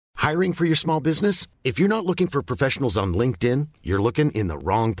Hiring for your small business? If you're not looking for professionals on LinkedIn, you're looking in the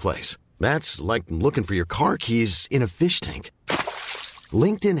wrong place. That's like looking for your car keys in a fish tank.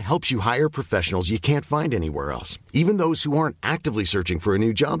 LinkedIn helps you hire professionals you can't find anywhere else, even those who aren't actively searching for a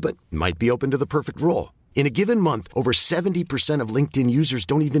new job but might be open to the perfect role. In a given month, over 70% of LinkedIn users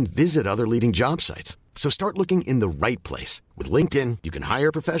don't even visit other leading job sites. So start looking in the right place. With LinkedIn, you can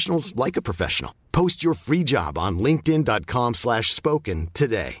hire professionals like a professional. Post your free job on linkedin.com/spoken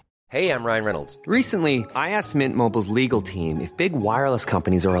today. Hey, I'm Ryan Reynolds. Recently, I asked Mint Mobile's legal team if big wireless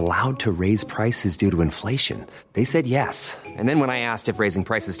companies are allowed to raise prices due to inflation. They said yes. And then when I asked if raising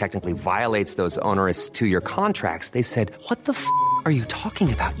prices technically violates those onerous two-year contracts, they said, "What the f*** are you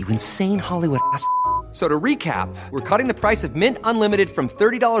talking about, you insane Hollywood ass?" So to recap, we're cutting the price of Mint Unlimited from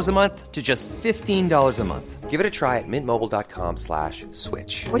 $30 a month to just $15 a month. Give it a try at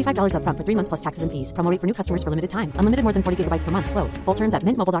mintmobile.com/switch. $45 up front for 3 months plus taxes and fees. Promo rate for new customers for limited time. Unlimited more than 40 gigabytes per month. Slows full terms at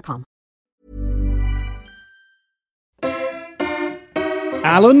mintmobile.com.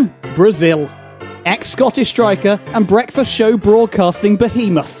 Alan Brazil, ex-Scottish striker and breakfast show broadcasting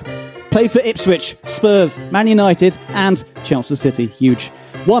behemoth. Played for Ipswich, Spurs, Man United and Chelsea City. Huge.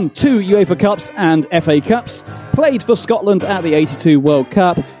 Won 2 UEFA Cups and FA Cups. Played for Scotland at the 82 World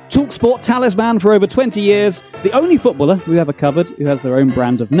Cup. TalkSport talisman for over 20 years. The only footballer we ever covered who has their own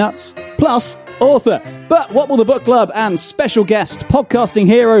brand of nuts. Plus, author. But what will the book club and special guest, podcasting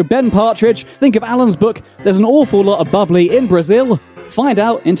hero Ben Partridge, think of Alan's book, There's an Awful Lot of Bubbly in Brazil? Find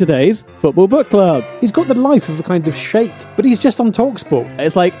out in today's Football Book Club. He's got the life of a kind of sheik, but he's just on TalkSport.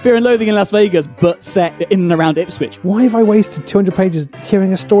 It's like Fear and Loathing in Las Vegas, but set in and around Ipswich. Why have I wasted 200 pages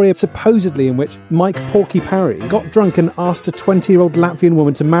hearing a story supposedly in which Mike Porky Parry got drunk and asked a 20-year-old Latvian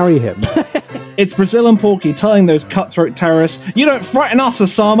woman to marry him? It's Brazil and Porky telling those cutthroat terrorists, "You don't frighten us,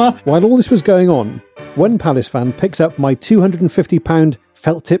 Osama!" While all this was going on, one Palace fan picks up my £250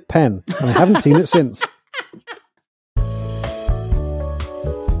 felt-tip pen, and I haven't seen it since.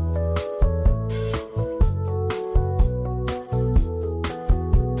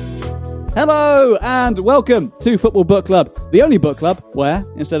 Hello and welcome to Football Book Club, the only book club where,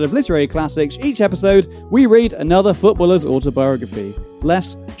 instead of literary classics, each episode we read another footballer's autobiography.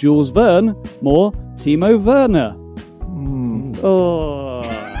 Less Jules Verne, more Timo Werner. Oh.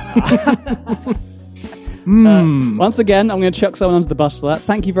 Once again, I'm going to chuck someone under the bus for that.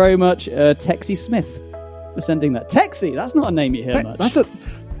 Thank you very much, Texie Smith, for sending that. Texie, that's not a name you hear much.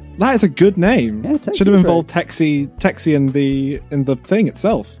 That is a good name. Yeah, should have involved Texie in the thing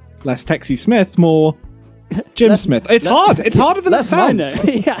itself. Less Texie Smith, more Jim Smith. It's hard. It's harder than it sounds.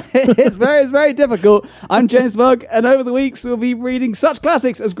 Yeah, it's very difficult. I'm James Mugg, and over the weeks we'll be reading such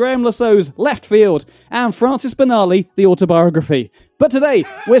classics as Graham Lassau's Left Field and Francis Benali, The Autobiography. But today,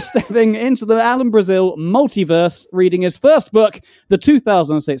 we're stepping into the Alan Brazil multiverse, reading his first book, the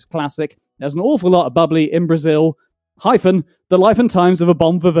 2006 classic, There's an Awful Lot of Bubbly in Brazil, The Life and Times of a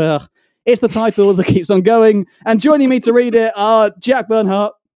Bon Viveur. It's the title that keeps on going, and joining me to read it are Jack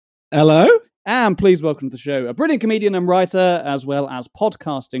Bernhardt. Hello? And please welcome to the show a brilliant comedian and writer, as well as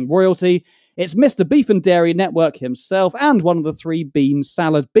podcasting royalty. It's Mr. Beef and Dairy Network himself, and one of the 3 bean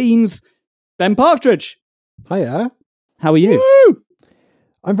salad beans, Ben Partridge. Hiya. How are you? Woo!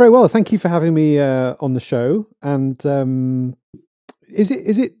 I'm very well. Thank you for having me on the show. And is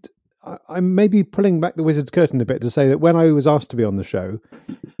it? I'm maybe pulling back the wizard's curtain a bit to say that when I was asked to be on the show,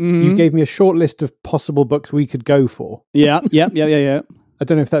 you gave me a short list of possible books we could go for. Yeah. I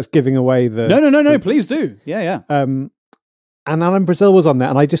don't know if that's giving away the... No, please do. Yeah. And Alan Brazil was on there,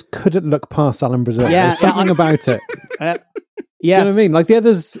 and I just couldn't look past Alan Brazil. Yeah, There's something about it. Yes. Do you know what I mean? Like, the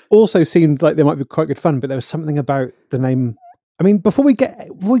others also seemed like they might be quite good fun, but there was something about the name... I mean, before we get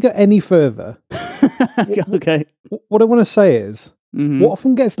any further... Okay. What I want to say is, what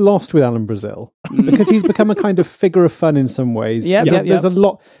often gets lost with Alan Brazil, because he's become a kind of figure of fun in some ways. There's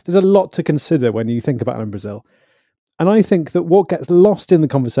a lot to consider when you think about Alan Brazil. And I think that what gets lost in the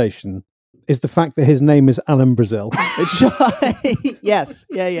conversation is the fact that his name is Alan Brazil. Yes.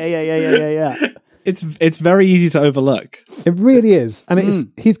 Yeah. It's very easy to overlook. It really is. And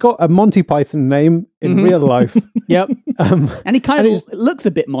he's got a Monty Python name in real life. Yep. And he kind of looks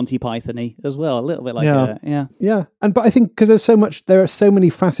a bit Monty Python-y as well, a little bit like Yeah. But I think because there are so many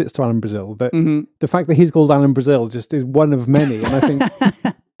facets to Alan Brazil that the fact that he's called Alan Brazil just is one of many. And I think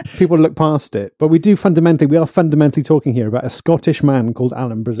people look past it. But we are fundamentally talking here about a Scottish man called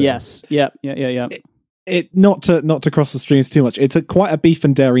Alan Brazil. Yes. Yeah. Not to cross the streams too much. It's quite a beef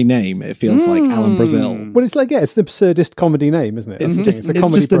and dairy name. It feels like Alan Brazil. Well, it's like it's the absurdist comedy name, isn't it? It's just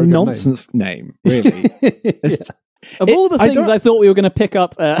a nonsense name, really. Of all the things I thought we were going to pick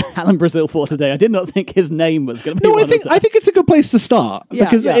up Alan Brazil for today, I did not think his name was going to be one of them. I think it's a good place to start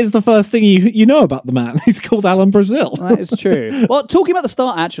because it is the first thing you know about the man. He's called Alan Brazil. That is true. Well, talking about the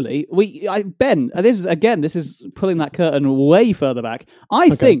start, actually, Ben, this is pulling that curtain way further back.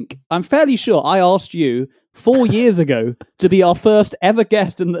 I'm fairly sure I asked you 4 years ago to be our first ever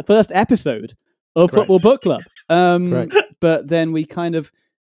guest in the first episode of Football Book Club. But then we kind of,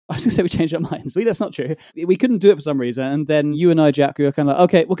 I was going to say we changed our minds. That's not true. We couldn't do it for some reason. And then you and I, Jack, we were kind of like,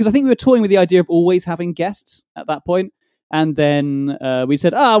 okay, well, because I think we were toying with the idea of always having guests at that point. And then we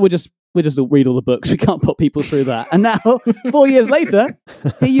said, we'll just read all the books. We can't put people through that. And now, 4 years later,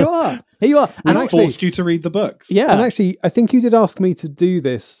 here you are. And I forced you to read the books. Yeah. And actually, I think you did ask me to do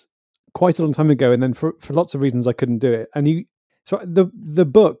this quite a long time ago. And then for lots of reasons, I couldn't do it. And so the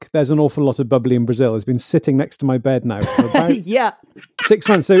book, There's an Awful Lot of Bubbly in Brazil, has been sitting next to my bed now for about 6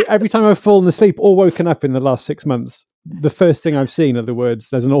 months. So every time I've fallen asleep or woken up in the last 6 months, the first thing I've seen are the words,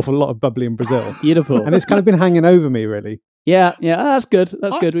 There's an Awful Lot of Bubbly in Brazil. Beautiful. And it's kind of been hanging over me, really. Yeah, that's good.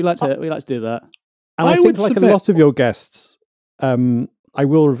 That's good. We like to do that. And I think like a lot of your guests, I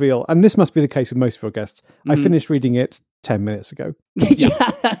will reveal, and this must be the case with most of your guests, I finished reading it 10 minutes ago. Okay.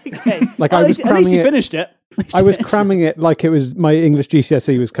 Like at least you finished it. I was cramming it like it was my English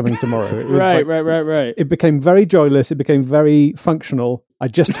GCSE was coming tomorrow. It was right. It became very joyless. It became very functional. I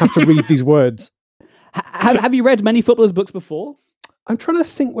just have to read these words. Have you read many footballers' books before? I'm trying to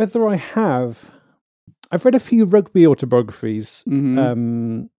think whether I have. I've read a few rugby autobiographies.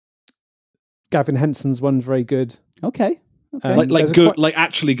 Gavin Henson's one's very good. Okay. Like good, like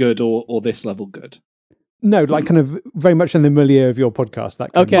actually good, or this level good. No, like kind of very much in the milieu of your podcast.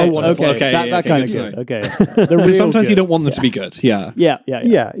 That kind okay, of okay, that kind of good. Okay, sometimes you don't want them to be good. Yeah.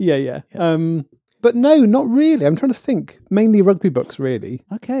 But no, not really. I'm trying to think. Mainly rugby books, really.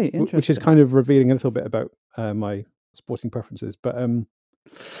 Okay, interesting. Which is kind of revealing a little bit about my sporting preferences. But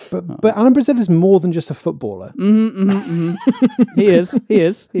Alan Brazil is more than just a footballer. He is.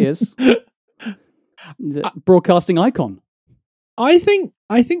 He's a broadcasting icon. I think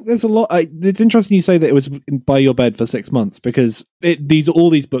there's a lot. It's interesting you say that it was by your bed for 6 months because all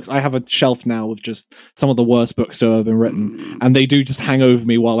these books. I have a shelf now of just some of the worst books to have been written, and they do just hang over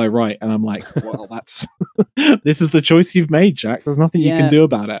me while I write. And I'm like, well, that's this is the choice you've made, Jack. There's nothing you can do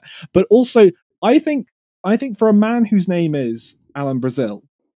about it. But also, I think for a man whose name is Alan Brazil,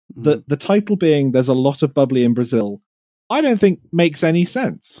 the title being "There's a Lot of Bubbly in Brazil," I don't think makes any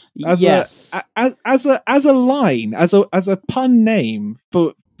sense. As a line, as a pun name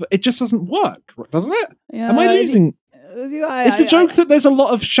for it just doesn't work, doesn't it? Am I losing? Is the joke that there's a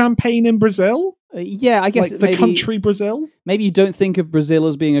lot of champagne in Brazil? I guess like the country Brazil. Maybe you don't think of Brazil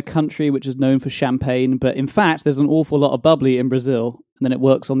as being a country which is known for champagne, but in fact, there's an awful lot of bubbly in Brazil, and then it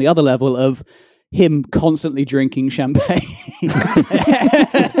works on the other level of him constantly drinking champagne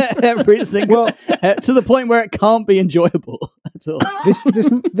every single to the point where it can't be enjoyable at all.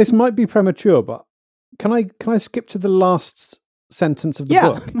 This might be premature, but can I skip to the last sentence of the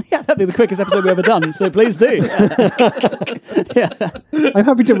book? Yeah, that'd be the quickest episode we've ever done. So please do. I'm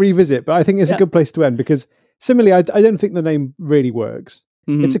happy to revisit, but I think it's a good place to end because similarly, I don't think the name really works.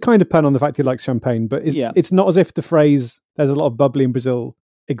 Mm-hmm. It's a kind of pun on the fact he likes champagne, but it's not as if the phrase "there's a lot of bubbly in Brazil"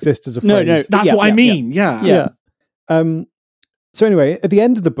 exists as a phrase. No, that's what I mean. Yeah. So anyway, at the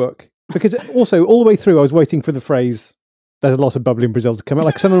end of the book, because also all the way through, I was waiting for the phrase "there's a lot of bubbly in Brazil" to come out.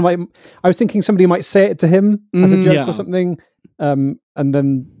 Like I was thinking somebody might say it to him as a joke or something, and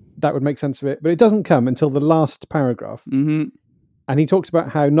then that would make sense of it. But it doesn't come until the last paragraph, and he talks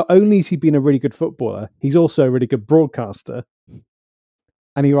about how not only has he been a really good footballer, he's also a really good broadcaster.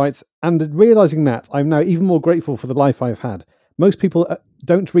 And he writes, "And realizing that, I'm now even more grateful for the life I've had. Most people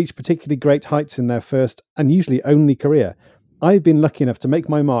don't reach particularly great heights in their first and usually only career. I've been lucky enough to make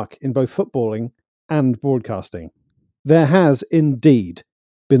my mark in both footballing and broadcasting. There has indeed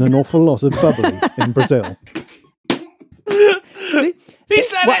been an awful lot of bubbly in Brazil." See? He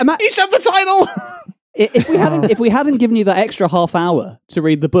said it! He said the title! If we hadn't given you that extra half hour to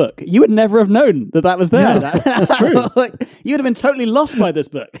read the book, you would never have known that was there. Yeah, that's true. You would have been totally lost by this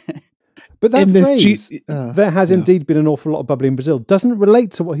book. But that phrase, there has indeed been an awful lot of bubbly in Brazil, doesn't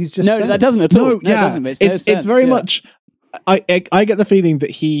relate to what he's just said. No, that doesn't at all. No, it doesn't. It's very much... I get the feeling that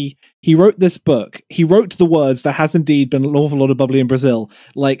he wrote this book. He wrote the words "there has indeed been an awful lot of bubbly in Brazil."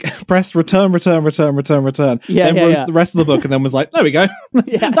 Like pressed return. Then wrote the rest of the book, and then was like, "There we go.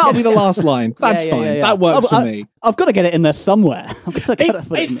 That'll be the last line. That's fine. That works for me." I've got to get it in there somewhere.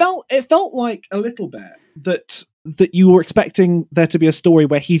 It felt like a little bit that you were expecting there to be a story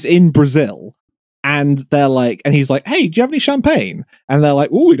where he's in Brazil And they're like, and he's like, hey, do you have any champagne? And they're like,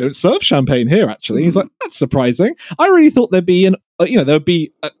 oh, we don't serve champagne here, actually. He's like, that's surprising. I really thought there'd be there would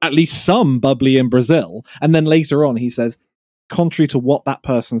be at least some bubbly in Brazil. And then later on, he says, contrary to what that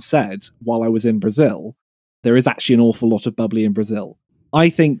person said while I was in Brazil, there is actually an awful lot of bubbly in Brazil. I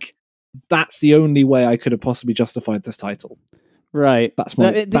think that's the only way I could have possibly justified this title. Right.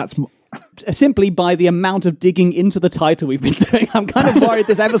 That's simply by the amount of digging into the title we've been doing. I'm kind of worried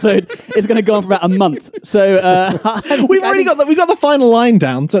this episode is going to go on for about a month. So we've got the final line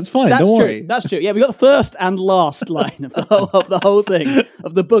down, so it's fine. Don't worry. That's true. Yeah, we got the first and last line of the whole thing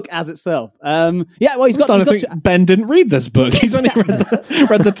of the book as itself. Yeah, well, Ben didn't read this book. He's only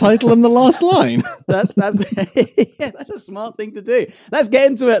read the title and the last line. That's a smart thing to do. Let's get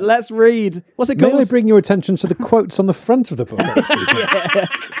into it. Let's read. What's it called? May I bring your attention to the quotes on the front of the book?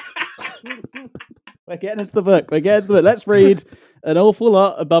 We're getting into the book. Let's read An Awful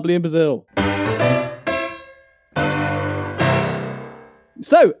Lot of Bubbly in Brazil.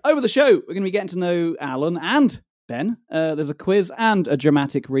 So, over the show, we're going to be getting to know Alan and Ben. There's a quiz and a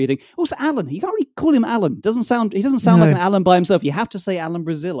dramatic reading. Also, Alan, you can't really call him Alan. He doesn't sound like an Alan by himself. You have to say Alan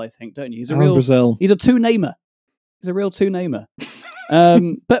Brazil, I think, don't you? He's a two-namer. He's a real two-namer.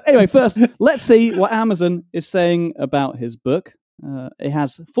 But anyway, first, let's see what Amazon is saying about his book. It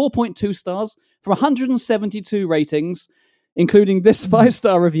has 4.2 stars from 172 ratings, including this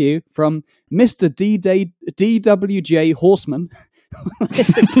 5-star review from Mr. DWJ Horseman.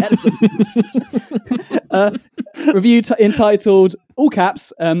 Review entitled, all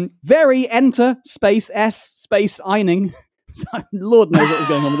caps, very enter space S space eining. Lord knows what was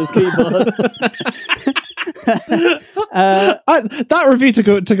going on with this keyboard. That review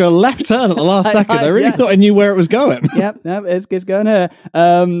took a left turn at the last second. I really thought I knew where it was going. Yep, it's going here.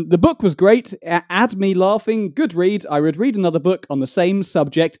 The book was great. Add me laughing. Good read. I would read another book on the same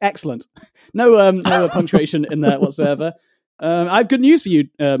subject. Excellent. No punctuation in there whatsoever. I have good news for you,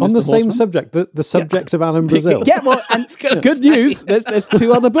 Mr. On the Horseman. same subject, the subject of Alan Brazil. Yeah, well, and good news. There's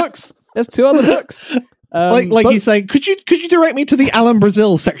 2 other books. He's saying, could you direct me to the Alan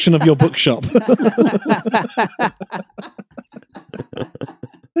Brazil section of your bookshop?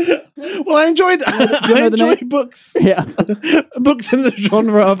 Well, I enjoyed books. Yeah, books in the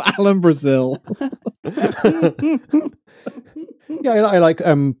genre of Alan Brazil. Yeah, I like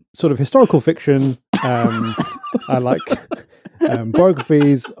sort of historical fiction. I like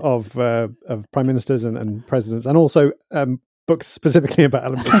biographies of prime ministers and presidents, and also books specifically about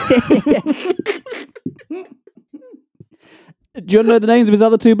Alan Brazil. Do you want to know the names of his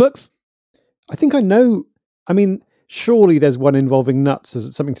other 2 books? I think I know. I mean, surely there's one involving nuts. Is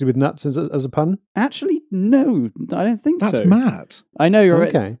it something to do with nuts as a pun? Actually, no, I don't think so. That's mad. I know you're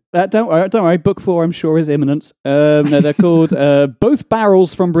okay. Right. Don't worry. Book 4, I'm sure, is imminent. No, they're called Both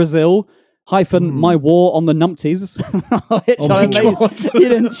Barrels from Brazil - My War on the Numpties. Which I'm amazed you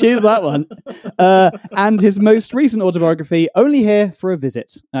didn't choose that one. And his most recent autobiography, Only Here for a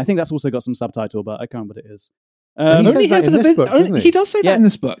Visit. And I think that's also got some subtitle, but I can't remember what it is. He says that in this book, doesn't he? He does say that in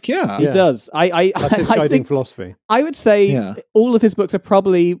this book, yeah. He does. That's his guiding philosophy. I would say all of his books are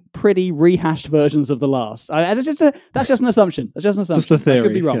probably pretty rehashed versions of the last. That's just an assumption. Just a theory. I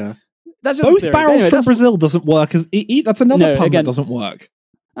could be wrong. Yeah. That's just Both Barrels from Brazil doesn't work. That's another pun that doesn't work.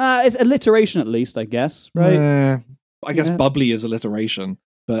 It's alliteration, at least, I guess, right? I guess bubbly is alliteration,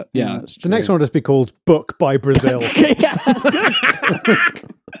 but yeah. The next one will just be called Book by Brazil. Yeah, that's good.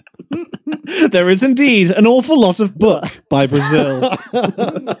 There is indeed an awful lot of book by Brazil.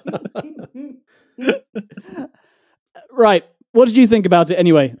 Right. What did you think about it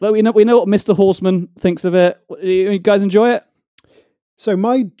anyway? We know what Mr. Horseman thinks of it. You guys enjoy it? So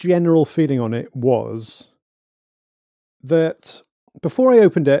my general feeling on it was that before I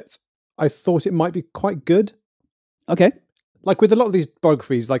opened it, I thought it might be quite good. Okay. Like with a lot of these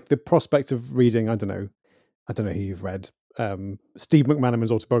biographies, like the prospect of reading, I don't know who you've read, Steve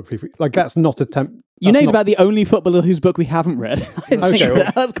McManaman's autobiography. Like that's not a temp. You named about the only footballer whose book we haven't read.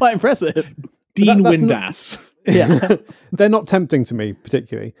 That's quite impressive. Dean Windass. Yeah. They're not tempting to me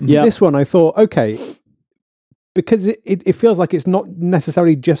particularly. Yeah. This one I thought, okay, because it feels like it's not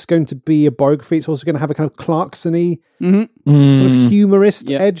necessarily just going to be a biography, it's also going to have a kind of Clarkson-y sort of humorist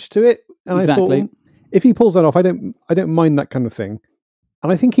edge to it. And I thought, well, if he pulls that off, I don't mind that kind of thing.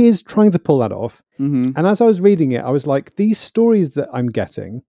 And I think he is trying to pull that off. Mm-hmm. And as I was reading it, I was like, these stories that I'm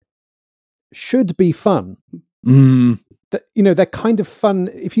getting should be fun. That, they're kind of fun.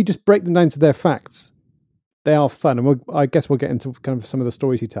 If you just break them down to their facts, they are fun. And I guess we'll get into kind of some of the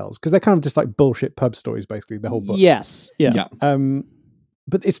stories he tells, because they're kind of just like bullshit pub stories, basically, the whole book. Yes. Yeah.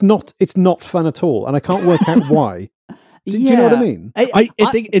 But it's not fun at all. And I can't work out why. Do you know what I mean? I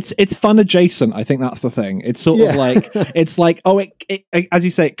think it's fun adjacent. I think that's the thing. It's sort of like it's like it as you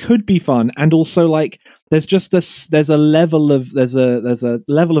say, it could be fun, and also like there's just there's a level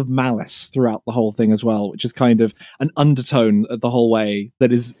of malice throughout the whole thing as well, which is kind of an undertone the whole way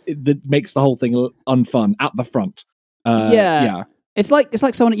that makes the whole thing unfun at the front. Yeah. It's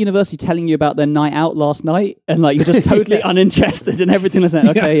like someone at university telling you about their night out last night, and like you're just totally uninterested in everything. That's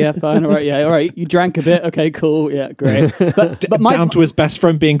like, okay, yeah, fine, all right. You drank a bit, okay, cool, yeah, great. But down to his best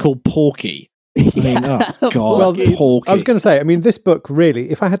friend being called Porky. Oh God, Porky. I was going to say, I mean, this book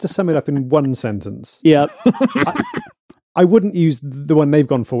really, if I had to sum it up in one sentence, I wouldn't use the one they've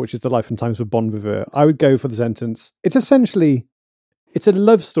gone for, which is The Life and Times of Bon Viveur. I would go for the sentence. It's a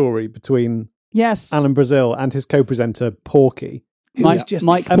love story between Alan Brazil and his co-presenter Porky. Mike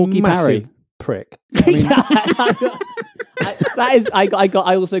Porky Parry prick.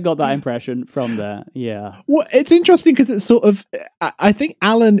 I also got that impression from there. Yeah. Well, it's interesting because it's sort of. I think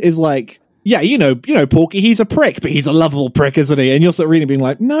Alan is like, you know, Porky. He's a prick, but he's a lovable prick, isn't he? And you're sort of reading, being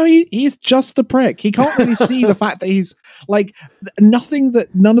like, no, he's just a prick. He can't really see the fact that he's like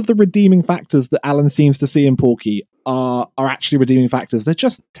none of the redeeming factors that Alan seems to see in Porky are actually redeeming factors. They're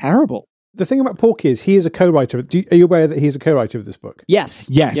just terrible. The thing about Porky is he is a co-writer. Are you aware that he's a co-writer of this book? Yes,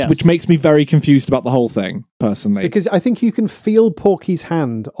 which makes me very confused about the whole thing, personally. Because I think you can feel Porky's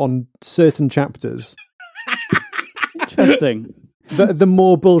hand on certain chapters. Interesting. The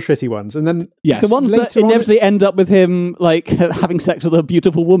more bullshitty ones, and then the ones that inevitably end up with him like having sex with a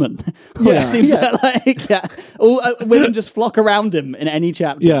beautiful woman. It seems that all women just flock around him in any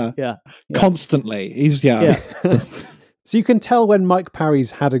chapter. Yeah. Constantly. He's So you can tell when Mike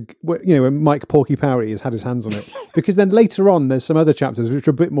Parry's when Mike Porky Parry has had his hands on it, because then later on there's some other chapters which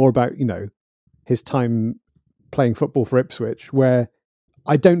are a bit more about his time playing football for Ipswich, where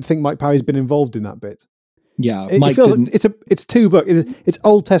I don't think Mike Parry's been involved in that bit. Yeah, it feels like it's two books. It's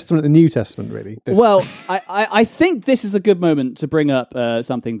Old Testament and New Testament, really. Well, I think this is a good moment to bring up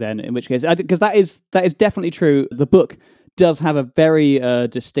something then. In which case, because that is definitely true. The book does have a very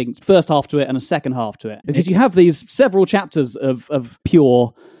distinct first half to it and a second half to it, because you have these several chapters of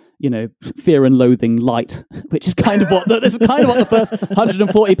pure, fear and loathing light, which is kind of what the first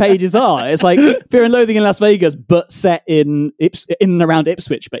 140 pages are. It's like Fear and Loathing in Las Vegas, but set in and around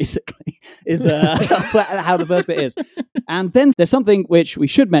Ipswich, basically, is how the first bit is. And then there's something which we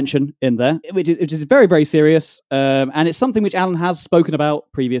should mention in there, which is very, very serious, and it's something which Alan has spoken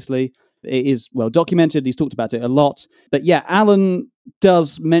about previously. It is well documented. He's talked about it a lot. But yeah, Alan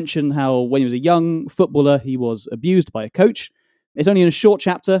does mention how when he was a young footballer, he was abused by a coach. It's only in a short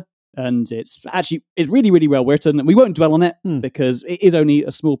chapter, and it's really, really well written. And we won't dwell on it because it is only a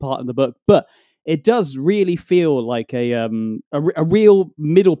small part of the book. But it does really feel like a real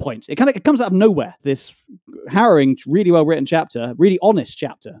middle point. It comes out of nowhere. This harrowing, really well written chapter, really honest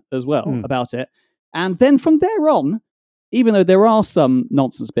chapter as well about it. And then from there on, even though there are some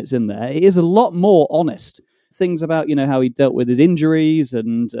nonsense bits in there, it is a lot more honest. Things about, how he dealt with his injuries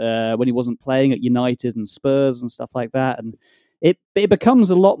and when he wasn't playing at United and Spurs and stuff like that. And it becomes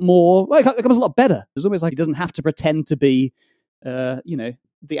a lot more, it becomes a lot better. It's almost like he doesn't have to pretend to be, the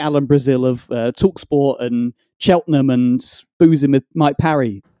Alan Brazil of TalkSport and Cheltenham and boozing with Mike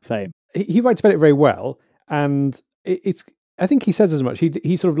Parry fame. He writes about it very well. And I think he says as much.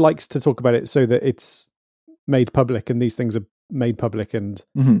 He sort of likes to talk about it so that it's made public and these things are made public, and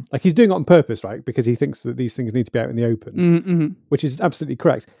like he's doing it on purpose, right? Because he thinks that these things need to be out in the open, which is absolutely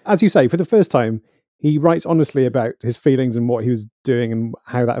correct. As you say, for the first time, he writes honestly about his feelings and what he was doing and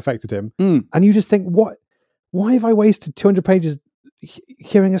how that affected him. And you just think, why have I wasted 200 pages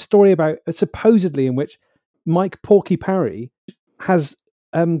hearing a story about supposedly in which Mike Porky Parry has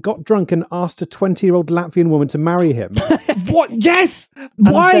got drunk and asked a 20-year-old Latvian woman to marry him? What? Yes!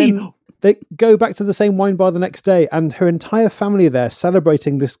 Why? They go back to the same wine bar the next day, and her entire family are there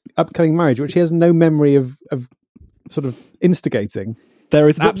celebrating this upcoming marriage, which he has no memory of sort of instigating. There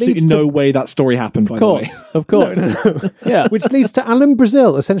is absolutely no way that story happened, by the way. Of course. No. Yeah. Which leads to Alan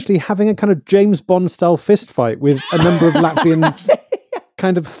Brazil essentially having a kind of James Bond-style fist fight with a number of Latvian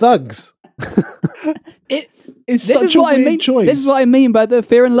kind of thugs. This is what I mean by the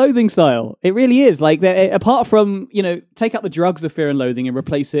Fear and Loathing style. It really is. Like, apart from, take out the drugs of Fear and Loathing and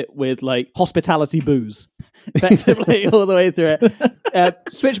replace it with, like, hospitality booze, effectively, all the way through it.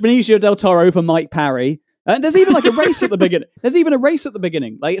 Switch Benicio del Toro for Mike Parry. And there's even, like, a race at the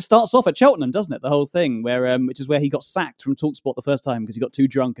beginning. Like, it starts off at Cheltenham, doesn't it? The whole thing, which is where he got sacked from TalkSport the first time because he got too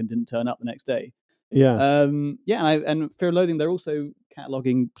drunk and didn't turn up the next day. Yeah. And Fear and Loathing, they're also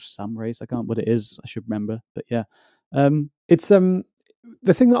cataloguing some race. I can't what it is. I should remember. But yeah. It's the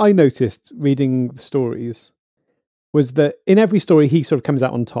thing that I noticed reading the stories was that in every story he sort of comes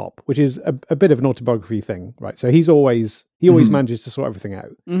out on top, which is a bit of an autobiography thing, right? So he always manages to sort everything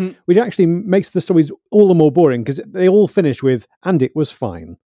out, which actually makes the stories all the more boring because they all finish with "and it was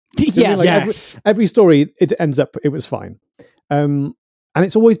fine." Every story it ends up it was fine, and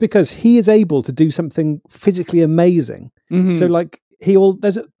it's always because he is able to do something physically amazing. So like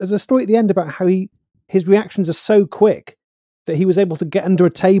there's a story at the end about how his reactions are so quick that he was able to get under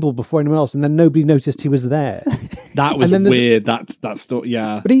a table before anyone else, and then nobody noticed he was there. That was weird. That story,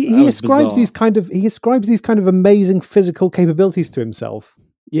 yeah. But he ascribes these kind of amazing physical capabilities to himself.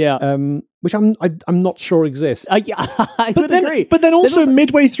 Yeah, which I'm not sure exists. I would agree. But then also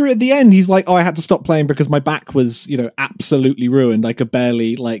midway through at the end, he's like, "Oh, I had to stop playing because my back was, absolutely ruined. I could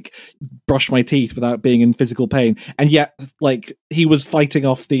barely brush my teeth without being in physical pain." And yet, he was fighting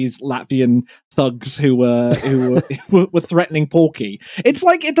off these Latvian thugs who were threatening Porky. It's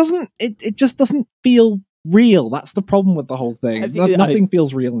like it just doesn't feel real. That's the problem with the whole thing. Nothing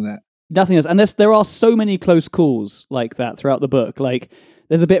feels real in it. Nothing else. And there are so many close calls like that throughout the book. Like,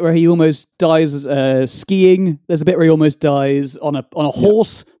 there's a bit where he almost dies skiing. There's a bit where he almost dies on a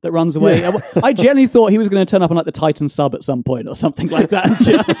horse that runs away. Yeah. I genuinely thought he was going to turn up on the Titan sub at some point or something like that and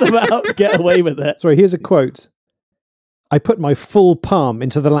just about get away with it. Sorry, here's a quote. "I put my full palm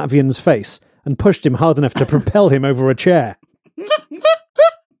into the Latvian's face and pushed him hard enough to propel him over a chair."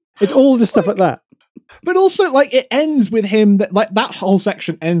 It's all just stuff like that. But also, it ends with him that whole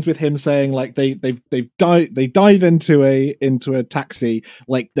section ends with him saying they dive into a taxi,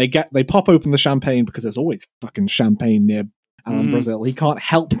 they pop open the champagne because there's always fucking champagne near Alan Brazil. He can't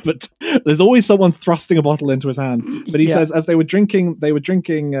help but there's always someone thrusting a bottle into his hand. But he says as they were drinking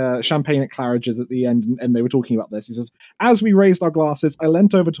champagne at Claridge's at the end, and they were talking about this. He says, "As we raised our glasses, I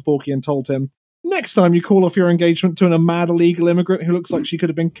leant over to Porky and told him, 'Next time you call off your engagement to a mad illegal immigrant who looks like she could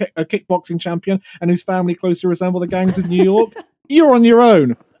have been a kickboxing champion and whose family closely resemble the gangs of New York, you're on your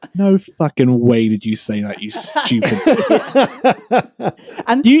own.'" No fucking way did you say that, you stupid.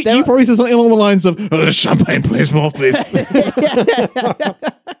 And you probably said something along the lines of, "Champagne, please, more, please."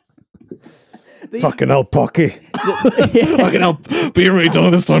 Fucking hell, Porky. Fucking hell, be really done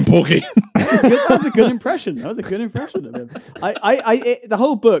this time, Porky. That was a good impression. of him. The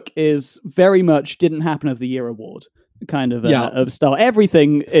whole book is very much didn't happen of the year award kind of style.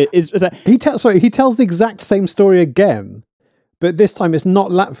 Everything is he tells the exact same story again, but this time it's not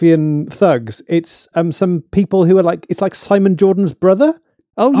Latvian thugs. It's some people who are it's like Simon Jordan's brother.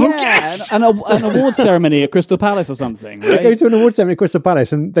 Oh yeah, yes! an award ceremony at Crystal Palace or something. Right? They go to an award ceremony at Crystal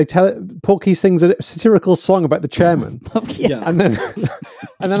Palace, and Porky sings a satirical song about the chairman. Yeah. And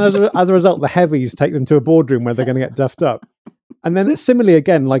then as a result, the heavies take them to a boardroom where they're going to get duffed up. And then similarly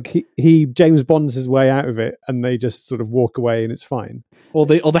again, he James Bonds his way out of it, and they just sort of walk away, and it's fine. Or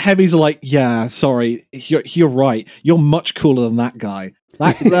the heavies are like, "Yeah, sorry, you're right. You're much cooler than that guy.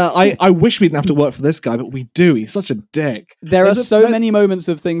 I wish we didn't have to work for this guy, but we do. He's such a dick." There are so many moments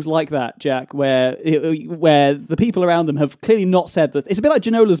of things like that, Jack, where the people around them have clearly not said that. It's a bit like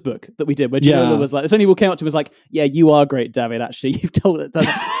Janola's book that we did, where Janola was like, it's only who came up to him was like, "Yeah, you are great, David. Actually, you've told it.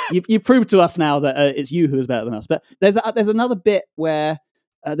 You've proved to us now that it's you who is better than us." But there's another bit where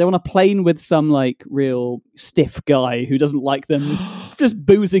they're on a plane with some real stiff guy who doesn't like them, just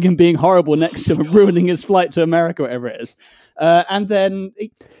boozing and being horrible next to him, ruining his flight to America, whatever it is. And then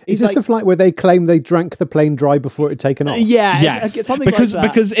is this the flight where they claim they drank the plane dry before it had taken off? Yes, something because like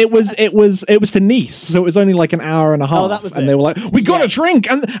that. Because it was to Nice, so it was only an hour and a half. Oh, that was and they were like, "We got to drink,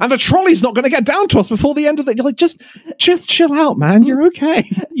 and the trolley's not going to get down to us before the end of the." You're like, just chill out, man. You're okay.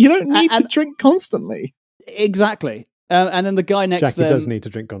 You don't need to drink constantly. Exactly. And then the guy next Jackie to them... does need to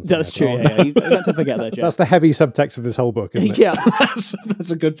drink constantly. That's true, yeah. You don't have to forget that, Jack. That's the heavy subtext of this whole book, isn't it? Yeah. That's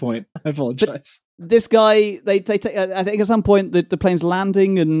a good point. I apologise. This guy, they take... I think at some point the plane's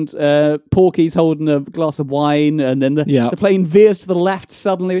landing and Porky's holding a glass of wine, and then the plane veers to the left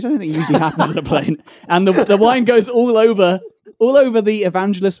suddenly, which I don't think usually happens in a plane. And the wine goes all over the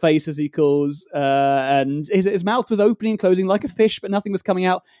evangelist's face, as he calls, and his mouth was opening and closing like a fish, but nothing was coming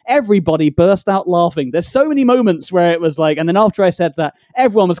out. Everybody burst out laughing. There's so many moments where it was and then after I said that,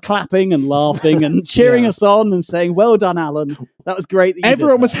 everyone was clapping and laughing and cheering us on and saying, "Well done, Alan. That was great."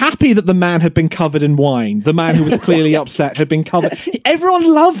 Everyone was happy that the man had been covered in wine. The man who was clearly upset had been covered. Everyone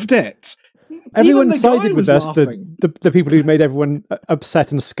loved it. Everyone sided with us, the people who made everyone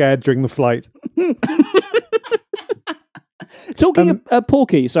upset and scared during the flight. Talking of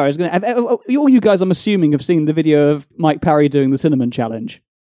Porky, sorry, all you guys, I'm assuming, have seen the video of Mike Parry doing the cinnamon challenge.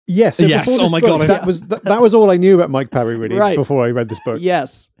 Yes. So yes. Oh my god. That was all I knew about Mike Parry really before I read this book.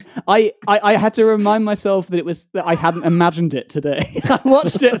 Yes. I had to remind myself that I hadn't imagined it today. I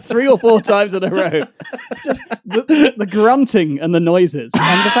watched it 3 or 4 times in a row. It's just the grunting and the noises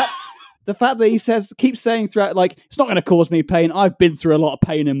and the fact that he keeps saying throughout, like, it's not going to cause me pain. I've been through a lot of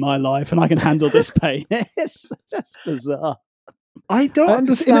pain in my life, and I can handle this pain. It's just bizarre. I don't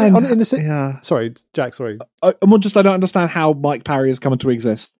understand. Sorry, Jack. Sorry. I don't understand how Mike Parry has come to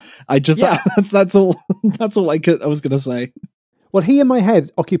exist. That's all. That's all I was going to say. Well, he in my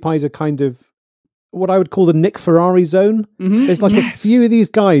head occupies a kind of what I would call the Nick Ferrari zone. Mm-hmm. There's like a few of these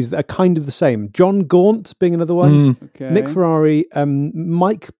guys that are kind of the same. John Gaunt being another one. Okay. Nick Ferrari.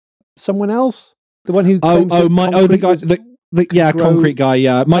 Mike. Someone else. The one who. The guy. Concrete guy.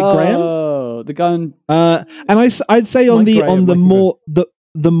 Yeah, Mike Graham. Oh, the guy. And I'd say on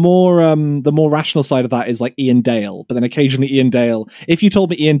the more rational side of that is like Ian Dale, but then occasionally Ian Dale. If you told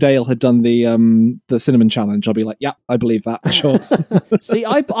me Ian Dale had done the cinnamon challenge, I'll be like, yeah, I believe that. Sure. See,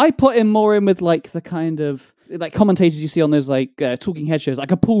 I put him more in with like the kind of like commentators you see on those like talking head shows,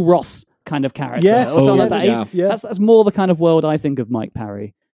 like a Paul Ross kind of character. Yes, or something like that. Yeah. That's more the kind of world I think of Mike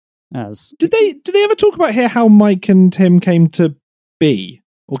Parry as. Did they ever talk about here how Mike and Tim came to be?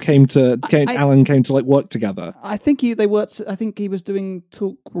 Or Alan came to like work together. I think they worked. I think he was doing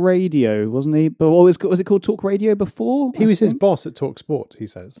talk radio, wasn't he? But what was it called? Talk radio before? He was his boss at Talk Sport. He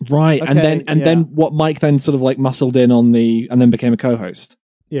says right, okay, then what? Mike then sort of like muscled in on and then became a co-host.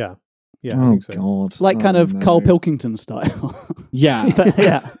 Yeah. Oh, I think so. God! Like kind of Carl Pilkington style. Yeah.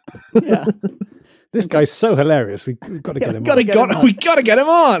 Yeah. This guy's so hilarious. We've got to get him on. We got to get him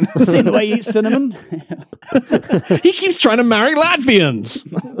on. See the way he eats cinnamon? He keeps trying to marry Latvians.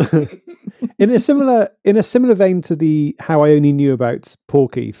 In a similar vein to the how I only knew about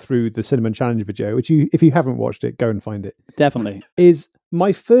Porky through the Cinnamon Challenge video, which if you haven't watched it, go and find it. Definitely. Is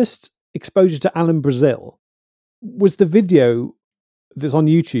my first exposure to Alan Brazil was the video that's on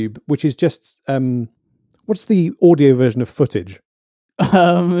YouTube, which is just what's the audio version of footage?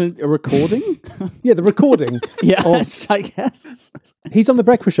 A recording? Yeah, the recording. Yeah, I guess. He's on The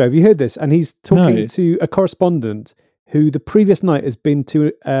Breakfast Show. Have you heard this? And he's talking to a correspondent who the previous night has been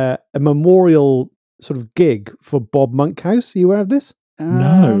to a memorial sort of gig for Bob Monkhouse. Are you aware of this?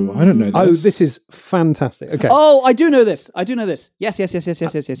 No, I don't know this. Oh, this is fantastic. Okay. Oh, I do know this. Yes.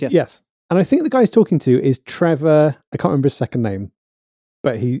 Yes. And I think the guy he's talking to is Trevor. I can't remember his second name,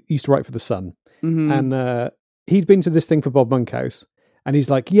 but he used to write for The Sun. Mm-hmm. And he'd been to this thing for Bob Monkhouse. And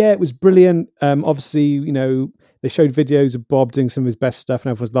he's like, yeah, it was brilliant. Obviously, you know, they showed videos of Bob doing some of his best stuff and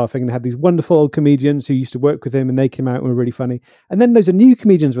everyone was laughing. And they had these wonderful old comedians who used to work with him and they came out and were really funny. And then loads of new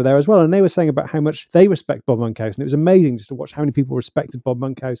comedians were there as well. And they were saying about how much they respect Bob Monkhouse. And it was amazing just to watch how many people respected Bob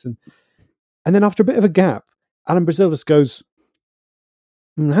Monkhouse. And then after a bit of a gap, Alan Brazil just goes,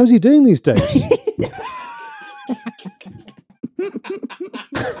 how's he doing these days?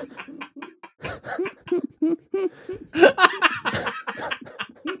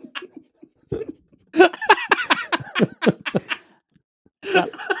 That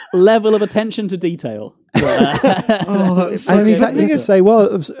level of attention to detail. That's and he's had to say,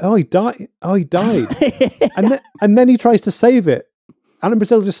 he died. and then he tries to save it. Alan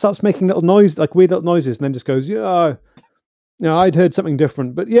Brazil just starts making little noise, like weird little noises, and then just goes, I'd heard something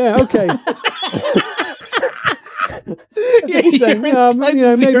different, but yeah, okay. He's saying, maybe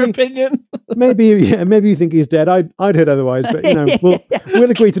you think he's dead. I'd heard otherwise, but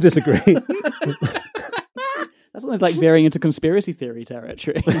we'll agree to disagree. That's almost like veering into conspiracy theory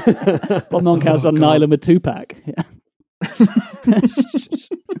territory. Bob Monkhouse on Nyla with Tupac. Yeah.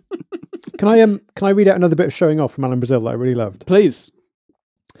 Can I read out another bit of showing off from Alan Brazil that I really loved? Please.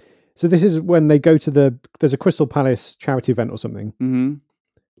 So this is when they go to there's a Crystal Palace charity event or something, mm-hmm.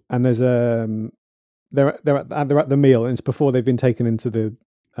 and there's they're at the meal, and it's before they've been taken into the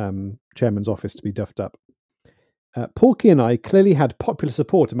chairman's office to be duffed up. Porky and I clearly had popular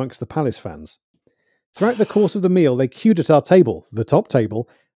support amongst the Palace fans. Throughout the course of the meal, they queued at our table, the top table,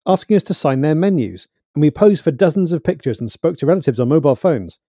 asking us to sign their menus, and we posed for dozens of pictures and spoke to relatives on mobile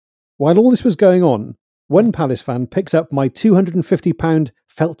phones. While all this was going on, one Palace fan picks up my £250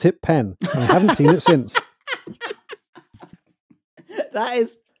 felt tip pen, and I haven't seen it since. That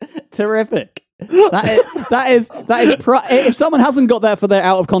is terrific. That is if someone hasn't got that for their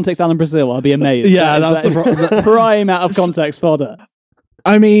out of context Alan Brazil, I'll be amazed. Yeah, that's the prime out of context fodder.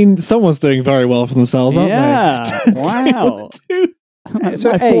 I mean, someone's doing very well for themselves, aren't they? Wow.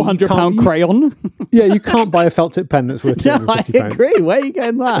 So a £400 crayon. Yeah, you can't buy a felt tip pen that's worth £250. I agree. Where are you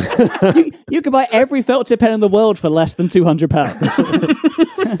getting that? you could buy every felt tip pen in the world for less than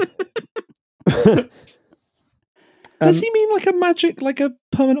 £200. Does he mean like a magic, like a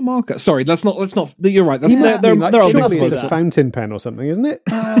permanent marker? Sorry, let's not. You're right. He must mean, like, surely it's that. a fountain pen or something, isn't it?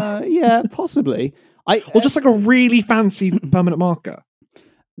 Yeah, possibly. Or just like a really fancy permanent marker.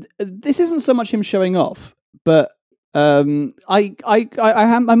 This isn't so much him showing off, but I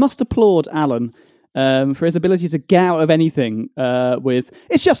must applaud Alan for his ability to get out of anything with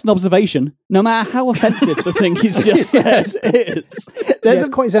it's just an observation, no matter how offensive the thing he's just said is. It's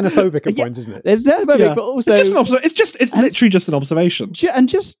quite xenophobic at points, isn't it? There's xenophobic, but also it's literally just an observation, and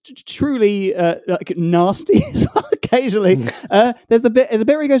just truly like nasty occasionally. There's a bit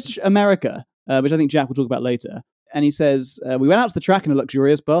where he goes to America, which I think Jack will talk about later. And he says, we went out to the track in a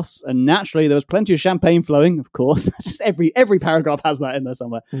luxurious bus, and naturally there was plenty of champagne flowing, of course. Just every paragraph has that in there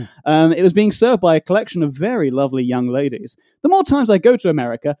somewhere. It was being served by a collection of very lovely young ladies. The more times I go to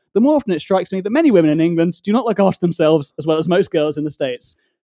America, the more often it strikes me that many women in England do not look after themselves as well as most girls in the States.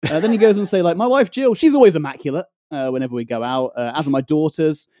 Then he goes on to say, like, my wife Jill, she's always immaculate whenever we go out, as are my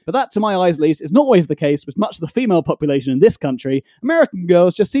daughters. But that, to my eyes at least, is not always the case with much of the female population in this country. American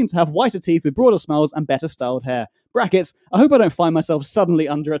girls just seem to have whiter teeth with broader smiles and better styled hair. Brackets, I hope I don't find myself suddenly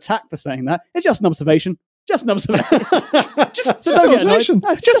under attack for saying that. It's just an observation. Just an observation. just an observation.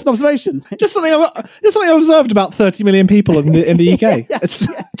 Just an observation. Just something I've observed about 30 million people in the UK. It's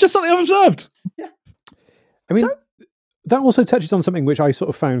just something I've observed. Yeah. I mean, that also touches on something which I sort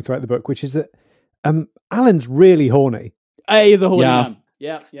of found throughout the book, which is that Alan's really horny. Hey, he's a horny man.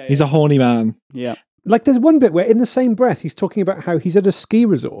 Yeah. He's a horny man. Yeah. Like there's one bit where in the same breath he's talking about how he's at a ski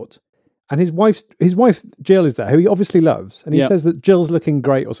resort and his wife Jill is there, who he obviously loves, and he says that Jill's looking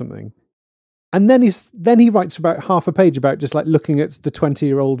great or something. And then he writes about half a page about just like looking at the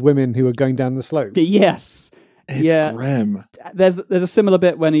 20-year-old women who are going down the slope. Yes. It's grim. There's a similar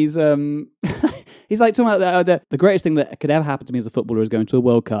bit when he's he's like talking about the greatest thing that could ever happen to me as a footballer is going to a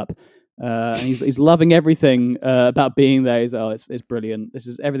World Cup. And he's loving everything about being there. He's it's brilliant.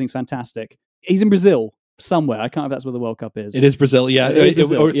 Everything's fantastic. He's in Brazil somewhere. I can't remember if that's where the World Cup is. It is Brazil, yeah.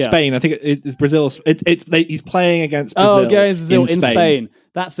 Or it's Spain. I think it's Brazil. He's playing against Brazil. Oh, yeah, Brazil in Spain.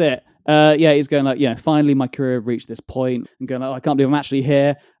 That's it. He's going like, finally my career reached this point. And going like, I can't believe I'm actually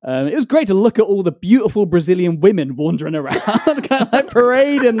here. It was great to look at all the beautiful Brazilian women wandering around, kind of like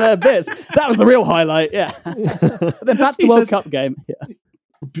parading their bits. That was the real highlight. Yeah. Then back to the World Cup game. Yeah.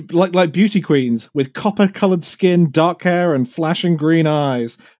 Like beauty queens with copper-coloured skin, dark hair, and flashing green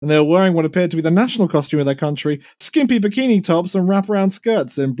eyes. And they were wearing what appeared to be the national costume of their country, skimpy bikini tops and wraparound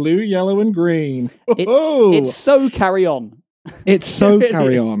skirts in blue, yellow, and green. It's so Carry On. It's so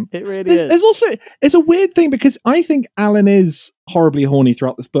Carry On. It really is. It's a weird thing because I think Alan is horribly horny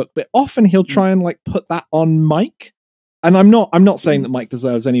throughout this book, but often he'll try and like put that on Mike. And I'm not saying that Mike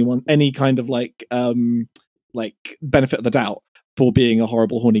deserves any kind of like benefit of the doubt for being a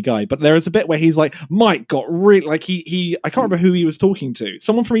horrible horny guy, but there is a bit where he's like, Mike got really like he I can't remember who he was talking to,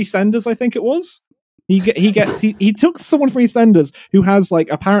 someone from EastEnders, I think it was. He took someone from EastEnders who has like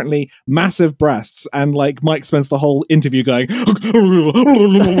apparently massive breasts, and like Mike spends the whole interview going because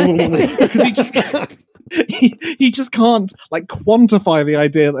he just can't like quantify the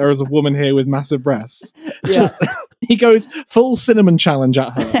idea that there is a woman here with massive breasts. Yeah. He goes full cinnamon challenge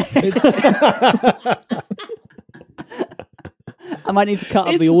at her. I might need to cut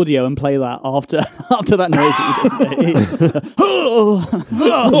up the audio and play that after that noise that you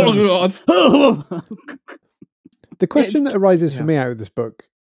just made. The question that arises for me out of this book,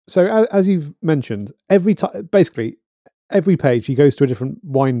 so as you've mentioned, basically every page he goes to a different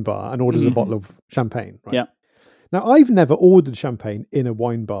wine bar and orders a bottle of champagne. Right? Yeah. Now, I've never ordered champagne in a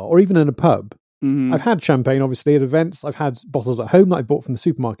wine bar or even in a pub. Mm-hmm. I've had champagne, obviously, at events. I've had bottles at home that I bought from the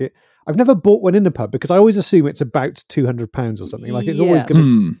supermarket. I've never bought one in a pub because I always assume it's about £200 or something. Like it's always going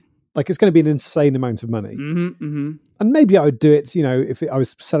to, like it's going to be an insane amount of money. Mm-hmm, mm-hmm. And maybe I would do it, if I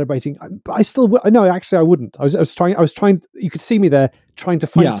was celebrating. But I still, no, actually, I wouldn't. I was trying. You could see me there trying to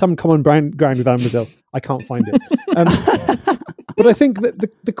find some common ground with Alan Brazil. I can't find it. But I think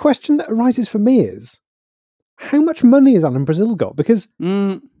that the question that arises for me is, how much money has Alan Brazil got? Because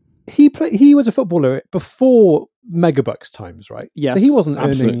he was a footballer before Megabucks times, right? Yes, so he wasn't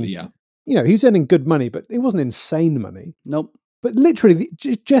absolutely, earning. Yeah, he was earning good money, but it wasn't insane money. Nope. But literally,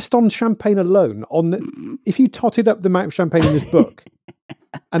 just on champagne alone, if you totted up the amount of champagne in this book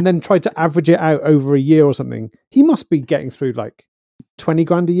and then tried to average it out over a year or something, he must be getting through like 20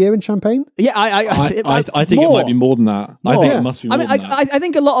 grand a year in champagne. Yeah, I think it might be more than that. More. I think it must be more than that. I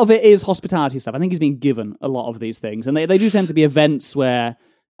think a lot of it is hospitality stuff. I think he's been given a lot of these things, and they do tend to be events where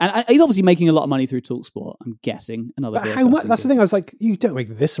And he's obviously making a lot of money through TalkSport, I'm guessing. But how much? That's the thing. I was like, you don't make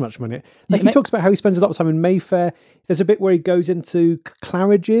this much money. Like, he talks about how he spends a lot of time in Mayfair. There's a bit where he goes into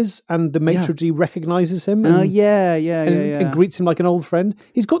Claridge's and the maitre d' recognises him. And, and greets him like an old friend.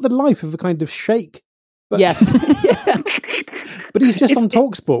 He's got the life of a kind of sheikh. But, yes. But he's just on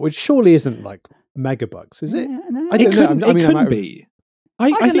TalkSport, which surely isn't like megabucks, is it? No. I don't know. It could be. I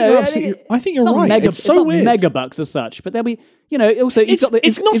think you're right. It's so weird. Megabucks as such, but there'll be, also it's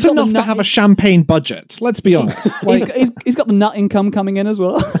not enough to have a champagne budget. Let's be honest. Like, he's got the nut income coming in as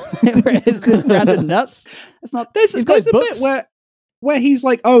well. It's branded nuts. It's not. There's a bit where he's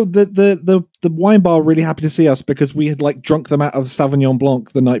like, oh, the wine bar are really happy to see us because we had like drunk them out of Sauvignon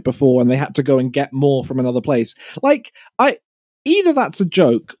Blanc the night before, and they had to go and get more from another place. Like, either that's a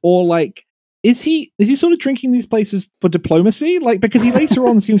joke or like. Is he sort of drinking these places for diplomacy? Like, because he later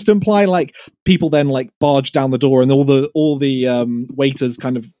on seems to imply like people then like barge down the door and all the waiters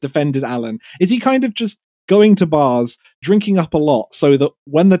kind of defended Alan. Is he kind of just going to bars, drinking up a lot, so that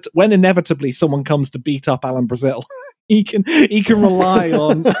when inevitably someone comes to beat up Alan Brazil, he can rely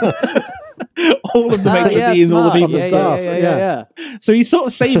on all of the maitre d' and all the people staff. Yeah. So he's sort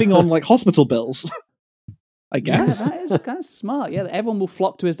of saving on like hospital bills. I guess. Yeah, that is kind of smart. Yeah, everyone will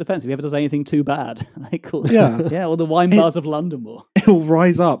flock to his defense if he ever does anything too bad. Or the wine bars of London will. It will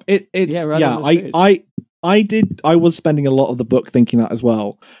rise up. I was spending a lot of the book thinking that as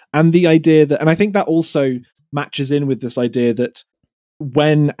well. And the idea that, and I think that also matches in with this idea that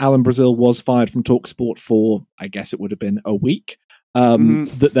when Alan Brazil was fired from TalkSport for, I guess it would have been a week,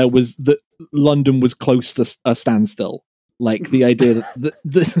 that London was close to a standstill. Like the idea that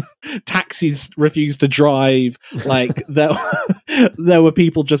the taxis refused to drive, like there were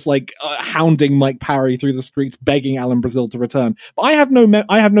people just like hounding Mike Parry through the streets, begging Alan Brazil to return. But I have no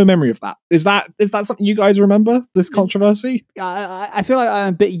memory of that. Is that something you guys remember? This controversy? I feel like I'm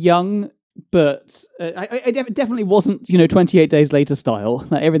a bit young, but I definitely wasn't 28 Days Later style.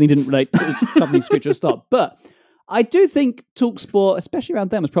 Like everything didn't relate to something scripture stop. But I do think TalkSport, especially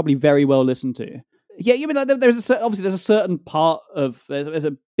around them, was probably very well listened to. Yeah, you mean like there's a certain part of there's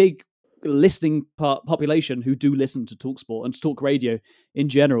a big listening population who do listen to TalkSport and to talk radio in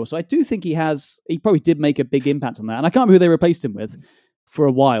general. So I do think he probably did make a big impact on that. And I can't remember who they replaced him with for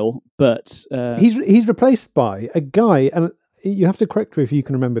a while, but he's replaced by a guy, and you have to correct me if you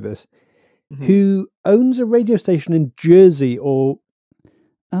can remember this, who owns a radio station in Jersey or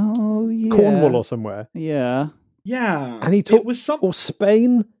Cornwall or somewhere. Yeah, and he talked or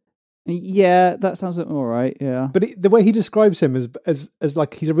Spain. Yeah, that sounds all right. Yeah, but the way he describes him as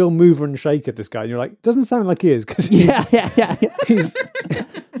like he's a real mover and shaker. This guy, and you're like, doesn't sound like he is because he's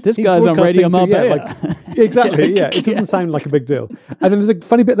this guy's on Radio Marbella. Exactly. Yeah, it doesn't sound like a big deal. And then there's a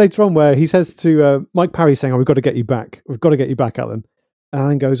funny bit later on where he says to Mike Parry, saying, "Oh, we've got to get you back. We've got to get you back, Alan." And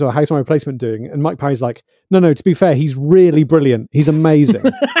Alan goes, "Oh, how's my replacement doing?" And Mike Parry's like, "No. To be fair, he's really brilliant. He's amazing."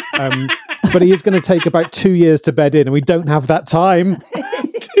 But he is going to take about 2 years to bed in, and we don't have that time.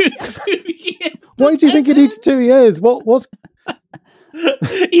 2 years. Why do you think he needs 2 years? What's?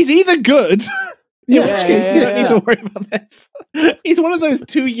 He's either good. You don't need to worry about this. He's one of those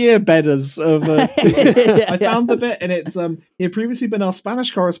 2-year bedders of. I found the bit, and it's he had previously been our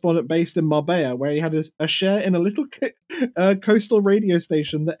Spanish correspondent based in Marbella, where he had a share in a little coastal radio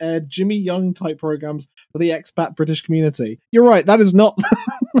station that aired Jimmy Young type programs for the expat British community. You're right. That is not.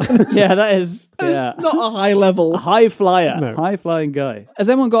 That is not a high level, high flyer, high flying guy. Has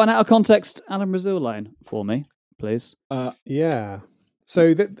anyone got an out of context Alan Brazil line for me, please? Yeah.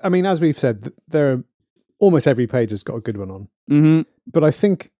 So, as we've said, there are almost every page has got a good one on. Mm-hmm. But I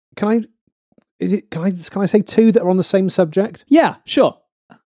think, can I say two that are on the same subject? Yeah, sure.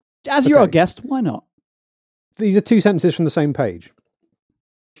 As you're our guest, why not? These are two sentences from the same page.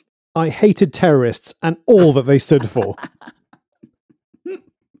 I hated terrorists and all that they stood for.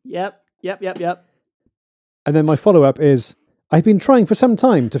 Yep. And then my follow-up is, I've been trying for some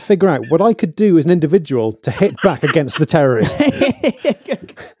time to figure out what I could do as an individual to hit back against the terrorists.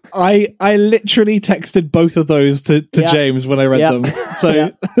 I literally texted both of those to James when I read them.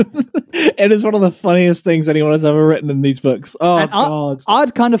 So it is one of the funniest things anyone has ever written in these books. Oh, God.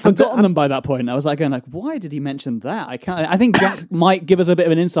 I'd kind of forgotten them by that point. I was like, why did he mention that? I think Jack might give us a bit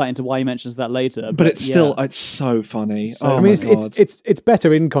of an insight into why he mentions that later. But it's still, it's so funny. So, it's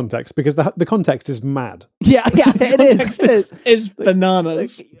better in context because the context is mad. Yeah, it is. It's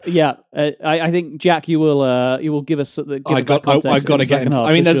bananas. Yeah, I think Jack, you will give us that context. I've got to get into.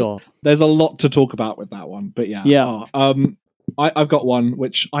 I mean, there's a lot to talk about with that one, but yeah. I've got one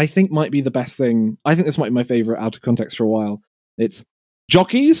which I think might be the best thing. I think this might be my favorite out of context for a while. It's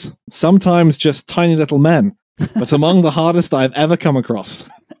jockeys, sometimes just tiny little men, but among the hardest I've ever come across.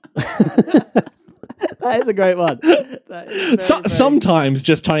 That is a great one. Sometimes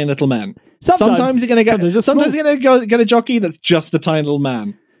just tiny little men. Sometimes you're going to get. Sometimes you're going to get a jockey that's just a tiny little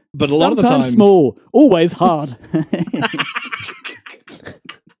man. But a lot of the time, small, always hard.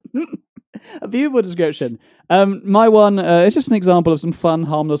 A beautiful description. My one is just an example of some fun,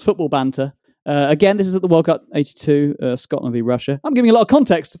 harmless football banter. Again, this is at the World Cup 82, Scotland v Russia. I'm giving a lot of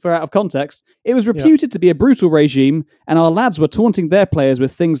context for out of context. It was reputed to be a brutal regime, and our lads were taunting their players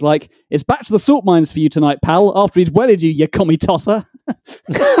with things like, "It's back to the salt mines for you tonight, pal, after he'd wellied you commie tosser."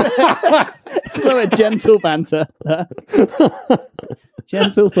 So a gentle banter.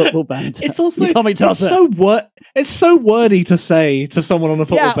 Gentle football banter. It's also it's so wordy to say to someone on a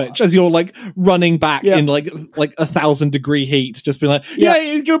football pitch as you're like running back in like 1,000-degree heat, just being like,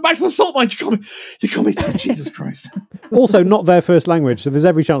 you go back to the salt mines, you call me Jesus Christ. Also, not their first language, so there's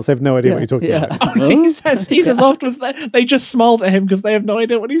every chance they have no idea what you're talking about. He says afterwards they just smiled at him because they have no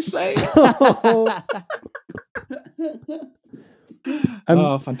idea what he's saying.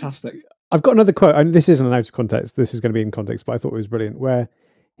 Fantastic. I've got another quote. This isn't an out of context. This is going to be in context, but I thought it was brilliant. Where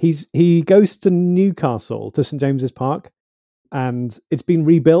he goes to Newcastle, to St James's Park, and it's been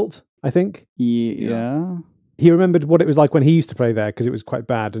rebuilt, I think. Yeah. He remembered what it was like when he used to play there because it was quite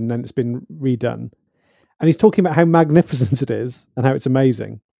bad, and then it's been redone. And he's talking about how magnificent it is and how it's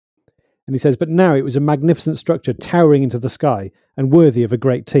amazing. And he says, but now it was a magnificent structure towering into the sky and worthy of a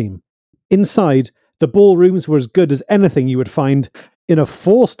great team. Inside, the ballrooms were as good as anything you would find in a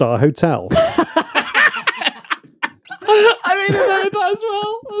 4-star hotel. I mean, I know that as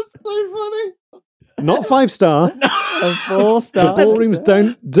well. That's so funny. Not 5-star. A 4-star.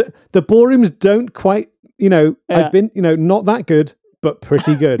 The ballrooms don't quite, I've been, not that good, but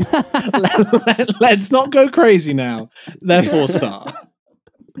pretty good. Let's not go crazy now. They're 4-star.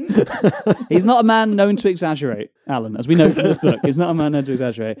 He's not a man known to exaggerate, Alan, as we know from this book. He's not a man known to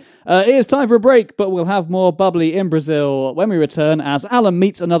exaggerate. It is time for a break, but we'll have more Bubbly in Brazil when we return as Alan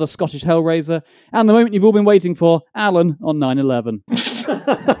meets another Scottish Hellraiser and the moment you've all been waiting for, Alan on 9/11.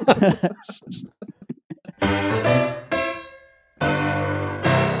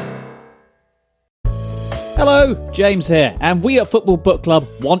 Hello, James here, and we at Football Book Club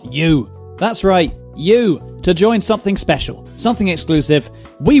want you. That's right, you. To join something special, something exclusive,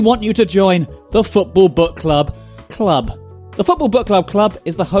 we want you to join the Football Book Club Club. The Football Book Club Club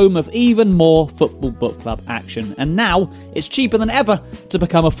is the home of even more Football Book Club action, and now it's cheaper than ever to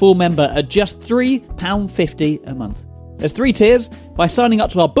become a full member at just £3.50 a month. There's 3 tiers. By signing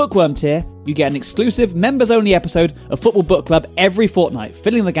up to our Bookworm tier, you get an exclusive members-only episode of Football Book Club every fortnight,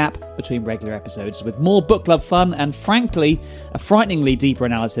 filling the gap between regular episodes with more book club fun and, frankly, a frighteningly deeper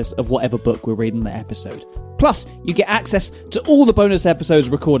analysis of whatever book we're reading that episode. Plus, you get access to all the bonus episodes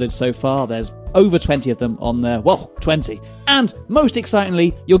recorded so far. There's over 20 of them on there. Well, 20. And, most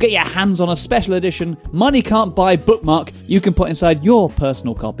excitingly, you'll get your hands on a special edition, money can't buy bookmark you can put inside your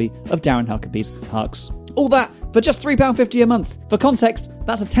personal copy of Darren Huckabee's Hucks. All that for just £3.50 a month. For context,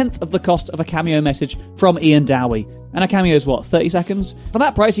 that's 1/10 of the cost of a cameo message from Ian Dowie. And a cameo is what, 30 seconds? For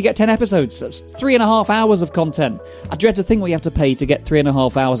that price, you get 10 episodes. That's 3.5 hours of content. I dread to think what you have to pay to get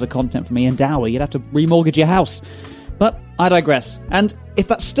 3.5 hours of content from Ian Dowie. You'd have to remortgage your house. But I digress. And if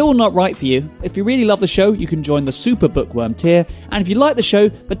that's still not right for you, if you really love the show, you can join the Super Bookworm tier. And if you like the show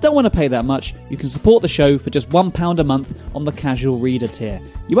but don't want to pay that much, you can support the show for just £1 a month on the Casual Reader tier.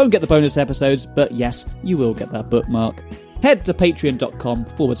 You won't get the bonus episodes, but yes, you will get that bookmark. Head to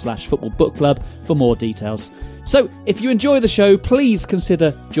patreon.com/Football Book Club for more details. So, if you enjoy the show, please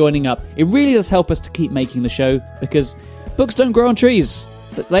consider joining up. It really does help us to keep making the show, because books don't grow on trees.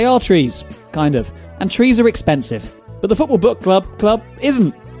 But they are trees, kind of. And trees are expensive. But the Football Book Club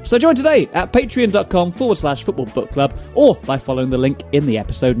isn't. So join today at patreon.com/Football Book Club or by following the link in the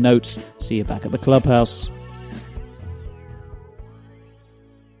episode notes. See you back at the clubhouse.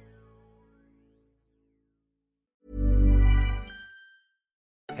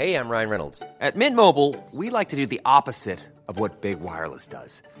 Hey, I'm Ryan Reynolds. At Mint Mobile, we like to do the opposite of what Big Wireless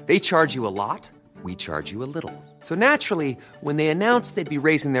does. They charge you a lot, we charge you a little. So naturally, when they announced they'd be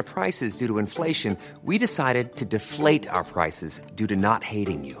raising their prices due to inflation, we decided to deflate our prices due to not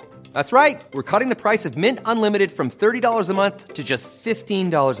hating you. That's right. We're cutting the price of Mint Unlimited from $30 a month to just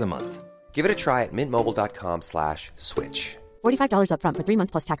 $15 a month. Give it a try at mintmobile.com/switch. $45 up front for 3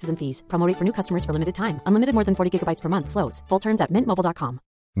 months plus taxes and fees. Promo rate for new customers for limited time. Unlimited more than 40 gigabytes per month. Slows full terms at mintmobile.com.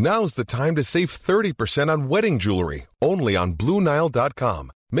 Now's the time to save 30% on wedding jewelry, only on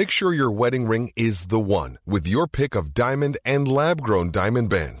BlueNile.com. Make sure your wedding ring is the one with your pick of diamond and lab-grown diamond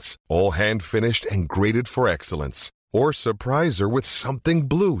bands, all hand-finished and graded for excellence. Or surprise her with something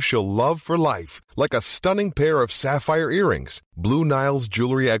blue she'll love for life, like a stunning pair of sapphire earrings. Blue Nile's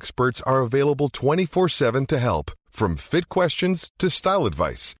jewelry experts are available 24/7 to help, from fit questions to style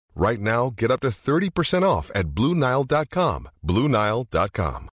advice. Right now, get up to 30% off at BlueNile.com.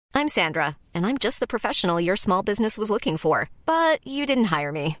 BlueNile.com. I'm Sandra, and I'm just the professional your small business was looking for. But you didn't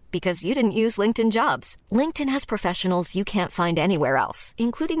hire me because you didn't use LinkedIn Jobs. LinkedIn has professionals you can't find anywhere else,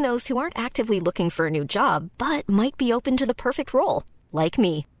 including those who aren't actively looking for a new job, but might be open to the perfect role, like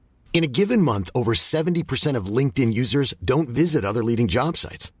me. In a given month, over 70% of LinkedIn users don't visit other leading job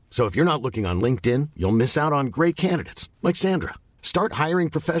sites. So if you're not looking on LinkedIn, you'll miss out on great candidates like Sandra. Start hiring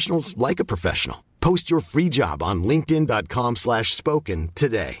professionals like a professional. Post your free job on linkedin.com/spoken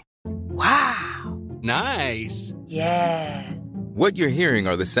today. Wow. Nice. Yeah. What you're hearing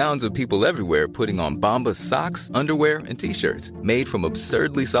are the sounds of people everywhere putting on Bombas socks, underwear, and T-shirts made from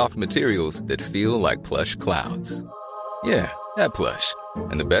absurdly soft materials that feel like plush clouds. Yeah, that plush.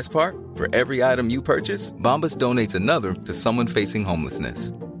 And the best part? For every item you purchase, Bombas donates another to someone facing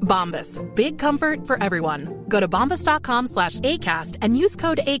homelessness. Bombas. Big comfort for everyone. Go to bombas.com/ACAST and use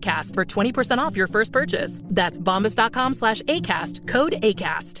code ACAST for 20% off your first purchase. That's bombas.com/ACAST. Code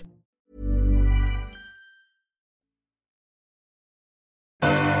ACAST.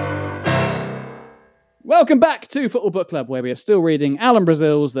 Welcome back to Football Book Club, where we are still reading Alan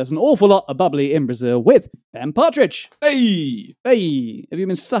Brazil's There's an Awful Lot of Bubbly in Brazil with Ben Partridge. Hey! Hey! Have you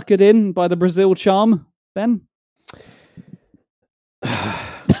been suckered in by the Brazil charm, Ben?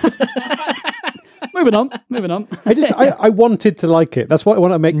 Moving on. I wanted to like it. That's what I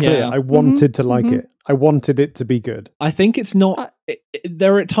want to make clear. Yeah. I wanted to like it. I wanted it to be good. I think it's not...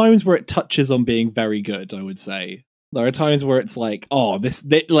 there are times where it touches on being very good, I would say. There are times where it's like, oh, this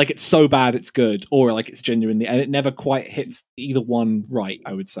like it's so bad it's good, or like it's genuinely, and it never quite hits either one right,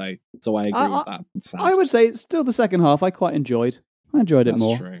 I would say. So I agree with that. I would say it's still the second half I quite enjoyed. I enjoyed it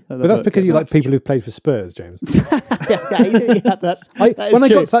more. True. But that's because you like people who've played for Spurs, James. That when I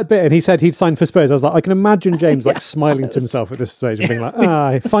got to that bit and he said he'd signed for Spurs, I was like, I can imagine James like smiling to himself at this stage and being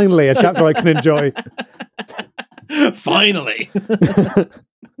like, finally a chapter I can enjoy. Finally.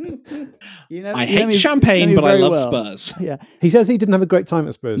 I hate champagne, but I love Spurs. Yeah. He says he didn't have a great time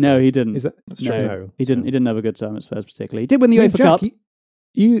at Spurs. No, he didn't. That's true? No, he didn't. He didn't have a good time at Spurs particularly. He did win the UEFA Cup.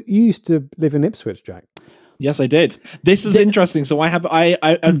 You used to live in Ipswich, Jack. Yes, I did. This is interesting. So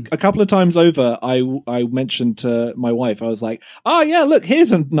a couple of times over, I mentioned to my wife, I was like, oh yeah, look,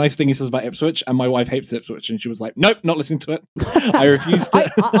 here's a nice thing he says about Ipswich. And my wife hates Ipswich. And she was like, nope, not listening to it. I refused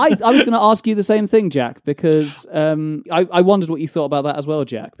to. I was going to ask you the same thing, Jack, because I wondered what you thought about that as well,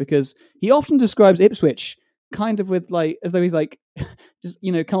 Jack, because he often describes Ipswich kind of with like, as though he's like, just,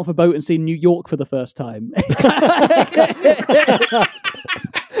 come off a boat and see New York for the first time. It's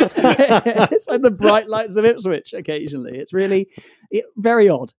like the bright lights of Ipswich occasionally. It's really very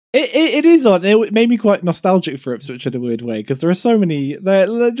odd. It is odd. It made me quite nostalgic for Ipswich in a weird way, because there are so many,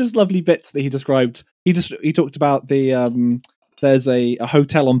 they're just lovely bits that he described. He talked about the, there's a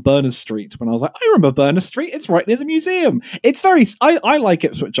hotel on Berners Street, when I was like, I remember Berners Street. It's right near the museum. It's very, I like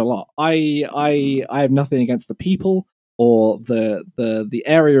Ipswich a lot. I have nothing against the people or the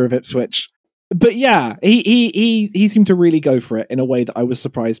area of Ipswich. But yeah, he seemed to really go for it in a way that I was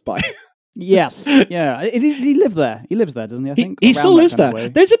surprised by. Yes, yeah. Does he live there? He lives there, doesn't he? I think he still lives there.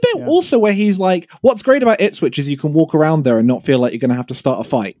 There's a bit also where he's like, what's great about Ipswich is you can walk around there and not feel like you're going to have to start a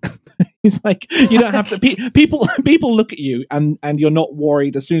fight. He's like, you don't have to. People look at you and you're not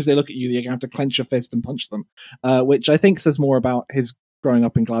worried. As soon as they look at you, you're going to have to clench your fist and punch them, which I think says more about his growing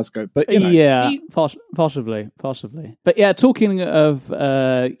up in Glasgow. But possibly. But yeah, talking of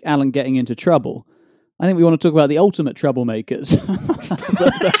Alan getting into trouble, I think we want to talk about the ultimate troublemakers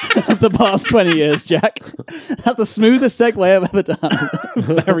of the past 20 years, Jack. That's the smoothest segue I've ever done.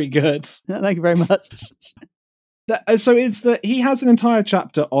 Very good. Thank you very much. So it's that he has an entire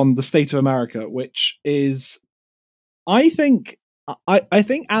chapter on the state of America, which is, I think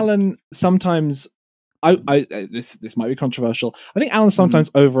Alan sometimes, this might be controversial. I think Alan sometimes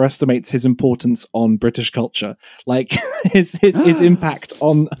overestimates his importance on British culture, like his impact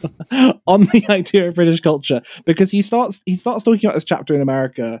on the idea of British culture, because he starts talking about this chapter in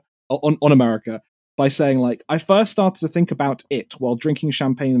America on America by saying, like, I first started to think about it while drinking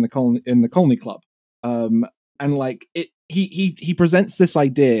champagne in the Colony Club, and like it. He presents this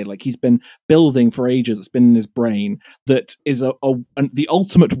idea, like he's been building for ages. It's been in his brain, that is the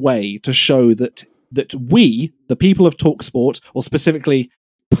ultimate way to show that we, the people of TalkSport, or specifically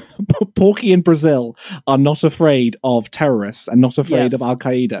Porky in Brazil, are not afraid of terrorists and not afraid of Al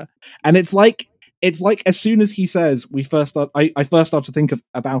Qaeda. And it's like as soon as he says I first start to think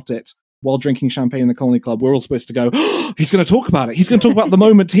about it while drinking champagne in the Colony Club, we're all supposed to go, oh, he's going to talk about it. He's going to talk about the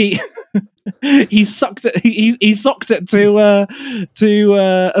moment he sucked it. He socked it to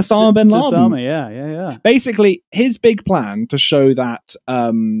Osama bin Laden. Osama, yeah. Basically, his big plan to show that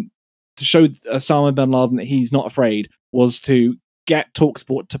to show Osama bin Laden that he's not afraid was to get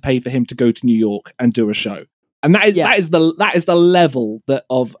TalkSport to pay for him to go to New York and do a show. And that is the level that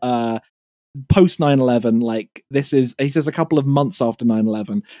of post 9/11, like this is, he says, a couple of months after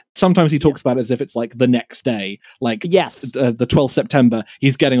 9/11. Sometimes he talks about it as if it's like the next day, like the 12th September,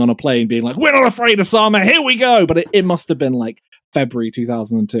 he's getting on a plane being like, we're not afraid, Osama, here we go. But it must have been like February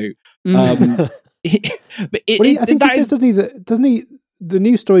 2002. I think he says, doesn't he, the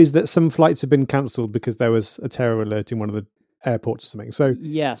news story is that some flights have been cancelled because there was a terror alert in one of the airports or something. So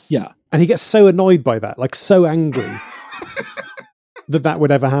yes. Yeah. And he gets so annoyed by that, like so angry that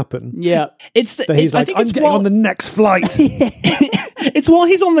would ever happen. Yeah. He's like, I'm getting on the next flight. It's while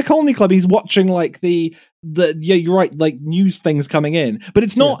he's on the Colony Club, he's watching like the you're right, like news things coming in. But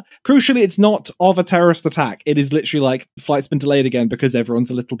it's not, crucially, it's not of a terrorist attack. It is literally like, flight's been delayed again because everyone's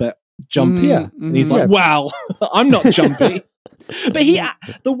a little bit jumpy. And he's like, wow, I'm not jumpy. But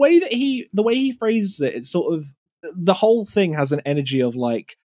the way he phrases it, it's sort of, the whole thing has an energy of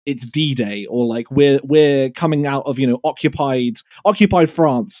like, it's D-Day, or like we're coming out of, occupied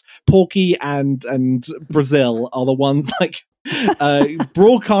France. Porky and Brazil are the ones like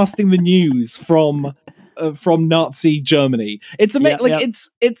broadcasting the news from Nazi Germany. It's amazing.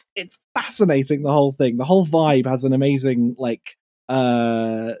 It's fascinating, the whole thing. The whole vibe has an amazing like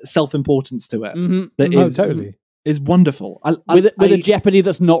self-importance to it that is wonderful. With a jeopardy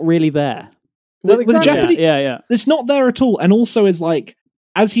that's not really there. With a jeopardy, yeah, it's not there at all, and also is like,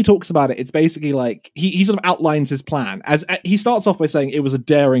 as he talks about it, it's basically like he sort of outlines his plan. As he starts off by saying it was a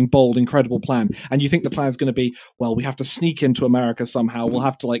daring, bold, incredible plan, and you think the plan is going to be, well, we have to sneak into America somehow. We'll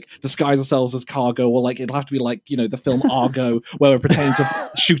have to like disguise ourselves as cargo, or like it'll have to be like the film Argo, where we're pretending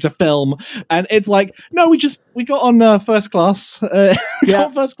to shoot a film. And it's like, no, we got on first class.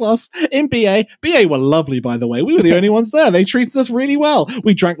 Got first class in BA. BA were lovely, by the way. We were the only ones there. They treated us really well.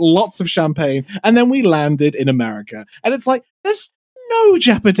 We drank lots of champagne, and then we landed in America. And it's like, there's no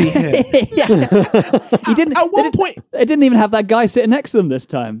jeopardy here. He didn't. At one point, they didn't even have that guy sitting next to them this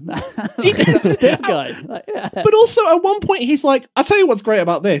time. That stiff guy. But also, at one point, he's like, "I'll tell you what's great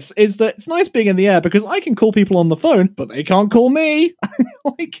about this is that it's nice being in the air because I can call people on the phone, but they can't call me."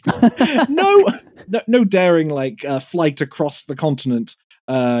 Like, no daring like flight across the continent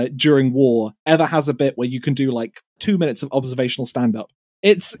during war ever has a bit where you can do like 2 minutes of observational stand-up.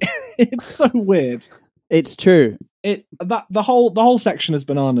 It's so weird. It's true. The whole section is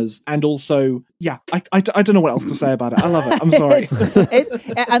bananas, and also, I don't know what else to say about it. I love it. I'm sorry.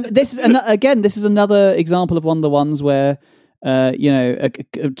 And this is another example of one of the ones where,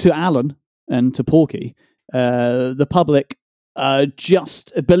 to Alan and to Porky, the public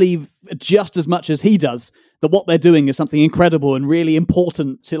just believe just as much as he does that what they're doing is something incredible and really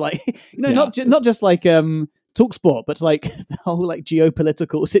important to not just like TalkSport, but like the whole like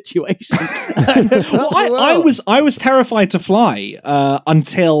geopolitical situation. Well, I was terrified to fly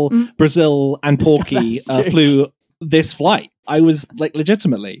until Brazil and Porky flew this flight. I was like,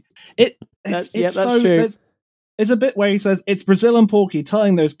 legitimately, that's true. There's a bit where he says it's Brazil and Porky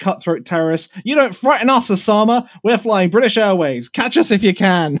telling those cutthroat terrorists, "You don't frighten us, Osama. We're flying British Airways. Catch us if you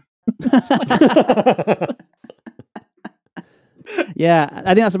can." Yeah,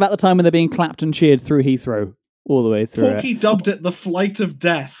 I think that's about the time when they're being clapped and cheered through Heathrow all the way through. Porky dubbed it the flight of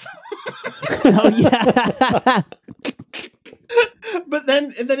death. Oh yeah. But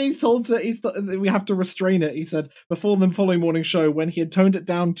then he's told we have to restrain it. He said before the following morning show, when he had toned it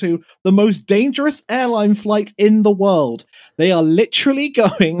down to the most dangerous airline flight in the world, they are literally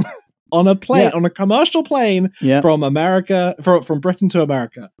going on a plane, on a commercial plane from America, from Britain to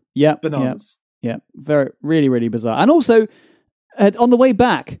America. Yeah, bananas. Yeah, very, really, really bizarre. And also, on the way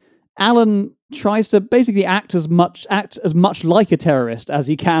back, Alan tries to basically act as much like a terrorist as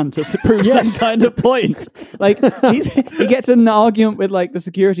he can to prove some kind of point. Like he gets in an argument with like the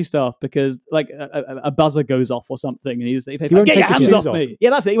security staff because like a buzzer goes off or something, and he's like, "Get your hands off me!" Yeah,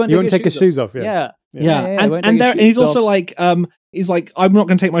 that's it. He won't take his shoes off. Yeah. And he's also like, he's like, "I'm not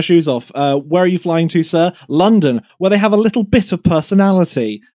going to take my shoes off. Where are you flying to, sir? London, where they have a little bit of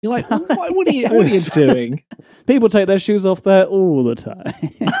personality." You're like, what are you doing? People take their shoes off there all the time.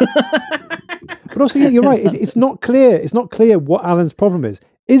 But also, you're right. It's not clear. It's not clear what Alan's problem is.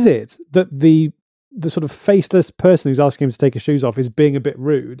 Is it that the sort of faceless person who's asking him to take his shoes off is being a bit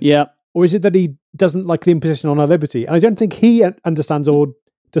rude? Yeah. Or is it that he doesn't like the imposition on our liberty? And I don't think he understands or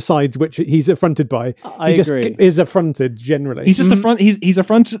decides which he's affronted by. I agree. Just is affronted generally. He's just he's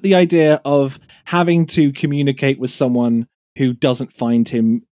affronted at the idea of having to communicate with someone who doesn't find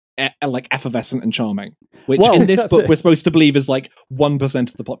him like effervescent and charming, which in this book we're supposed to believe is like 1%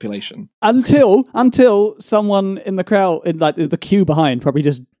 of the population. Until someone in the crowd, in like the queue behind, probably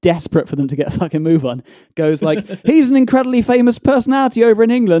just desperate for them to get a fucking move on, goes like, he's an incredibly famous personality over in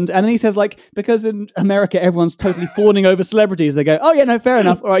England, and then he says like, because in America everyone's totally fawning over celebrities, they go, oh yeah, no, fair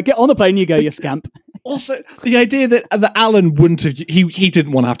enough, all right, get on the plane you go, you scamp. Also, the idea that Alan wouldn't have, he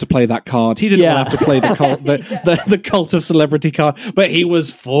didn't want to have to play that card. He didn't want to have to play the cult of celebrity card, but he was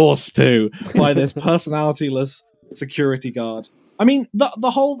forced to by this personalityless security guard. I mean,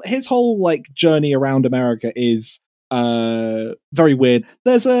 his whole like journey around America is very weird.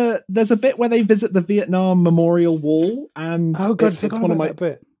 There's a bit where they visit the Vietnam Memorial Wall, and it's one of my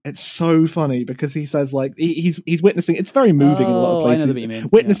bit. It's so funny because he says like he's witnessing. It's very moving in a lot of places. I know what you mean.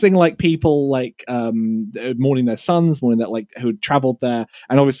 Witnessing like people like mourning their sons, mourning that like who had traveled there,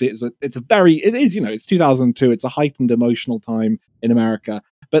 and obviously it's 2002. It's a heightened emotional time in America.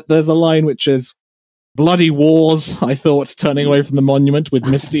 But there's a line which is bloody wars. I thought, turning away from the monument with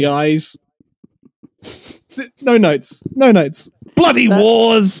misty eyes. No notes. Bloody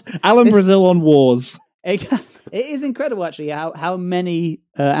wars. Alan Brazil on wars. It is incredible, actually, how many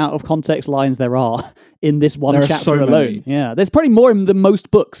out of context lines there are in this one chapter alone. Many. Yeah, there's probably more than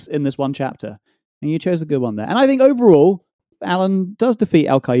most books in this one chapter, and you chose a good one there. And I think overall, Alan does defeat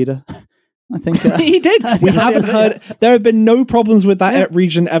Al Qaeda. I think he did. We haven't heard. There have been no problems with that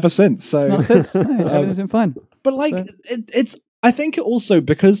region ever since. So not since. Everything's been fine. But like, it's. I think it also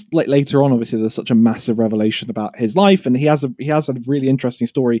because like later on, obviously, there's such a massive revelation about his life, and he has a really interesting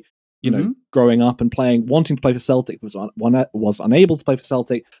story. You know, growing up and wanting to play for Celtic, was unable to play for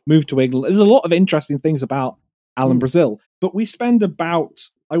Celtic, moved to England. There's a lot of interesting things about Alan Brazil, but we spend about,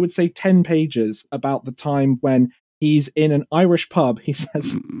 I would say, 10 pages about the time when he's in an Irish pub. He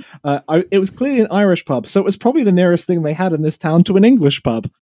says, it was clearly an Irish pub, so it was probably the nearest thing they had in this town to an English pub.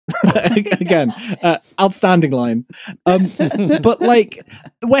 Again, outstanding line. But like,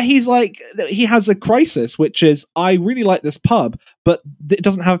 where he's like, he has a crisis, which is, I really like this pub, but it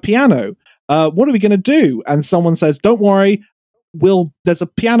doesn't have a piano. What are we going to do? And someone says, don't worry, there's a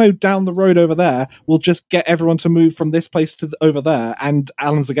piano down the road over there. We'll just get everyone to move from this place to over there. And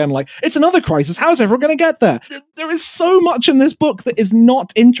Alan's again like, it's another crisis. How's everyone going to get there? There is so much in this book that is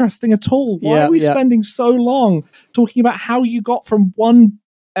not interesting at all. Why are we spending so long talking about how you got from one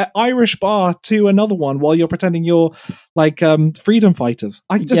Irish bar to another one while you're pretending you're like freedom fighters?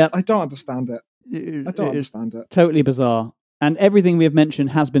 I don't understand it. I don't understand it. Totally bizarre. And everything we have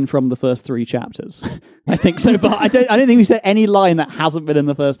mentioned has been from the first 3 chapters. I think so far. I don't think we said any line that hasn't been in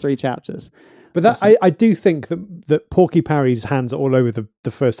the first 3 chapters. But I do think that Porky Parry's hands are all over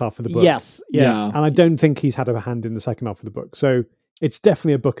the first half of the book. Yes, yeah. And I don't think he's had a hand in the second half of the book. So it's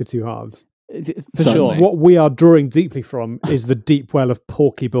definitely a book of 2 halves. For sure. What we are drawing deeply from is the deep well of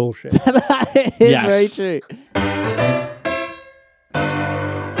Porky bullshit. That is very true.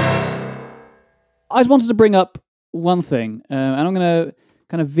 I just wanted to bring up one thing, and I'm going to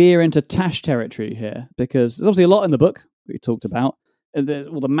kind of veer into Tash territory here, because there's obviously a lot in the book we talked about. All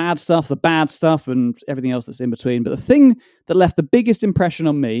the mad stuff, the bad stuff, and everything else that's in between. But the thing that left the biggest impression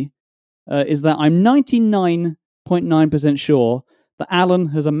on me is that I'm 99.9% sure that Alan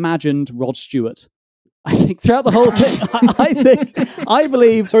has imagined Rod Stewart. I think throughout the whole thing, I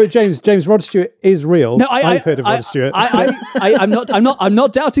believe. Sorry, James. Rod Stewart is real. No, I've heard of Rod Stewart. I'm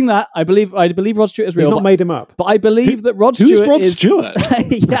not doubting that. I believe Rod Stewart is real. He's not made him up. But I believe that Rod Stewart Rod Stewart?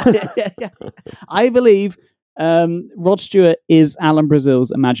 Yeah. I believe Rod Stewart is Alan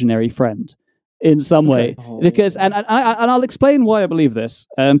Brazil's imaginary friend in some way, because and I'll explain why I believe this.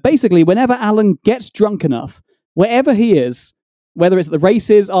 Basically, whenever Alan gets drunk enough, wherever he is, whether it's at the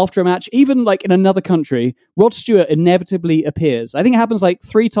races, after a match, even like in another country, Rod Stewart inevitably appears. I think it happens like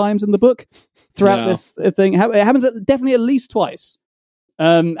 3 times in the book throughout this thing. It happens definitely at least twice.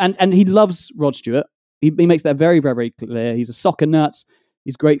 And he loves Rod Stewart. He makes that very, very, very clear. He's a soccer nut.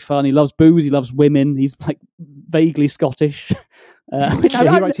 He's great fun. He loves booze. He loves women. He's like vaguely Scottish. He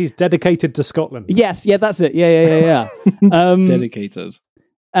writes he's dedicated to Scotland. Yes, yeah, that's it. Yeah. Dedicated.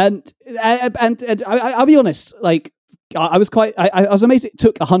 And I'll be honest, like, I was amazed it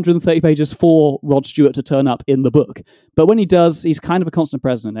took 130 pages for Rod Stewart to turn up in the book. But when he does, he's kind of a constant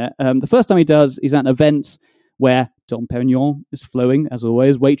presence in it. The first time he does, he's at an event where Dom Perignon is flowing, as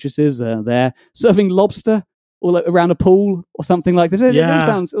always. Waitresses are there serving lobster all around a pool or something like this.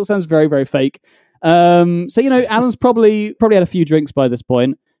 It all sounds very, very fake. So, Alan's probably had a few drinks by this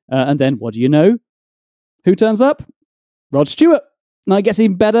point. And then, what do you know? Who turns up? Rod Stewart. Now it gets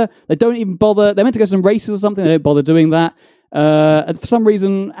even better. They don't even bother. They're meant to go to some races or something. They don't bother doing that. For some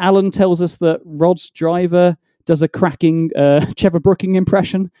reason, Alan tells us that Rod's driver does a cracking Trevor Brooking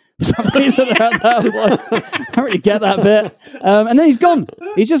impression. For some reason, I don't really get that bit. And then he's gone.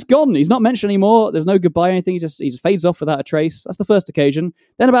 He's just gone. He's not mentioned anymore. There's no goodbye or anything. He just fades off without a trace. That's the first occasion.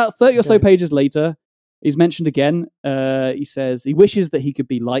 Then about 30 or so pages later, he's mentioned again. He says he wishes that he could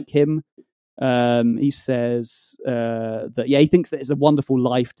be like him. He says that he thinks that it's a wonderful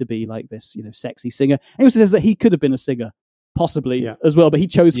life to be like this, sexy singer. And he also says that he could have been a singer, possibly as well, but he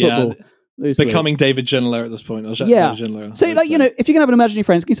chose football. Becoming David Ginola at this point. So, if you can have an imaginary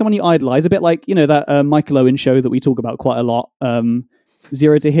friend, it's someone you idolize, a bit like, that Michael Owen show that we talk about quite a lot.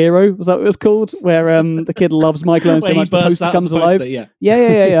 Zero to Hero, was that what it was called? Where the kid loves Michael Owen so much the poster comes alive.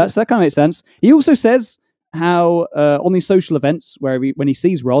 Yeah. So that kind of makes sense. He also says how on these social events when he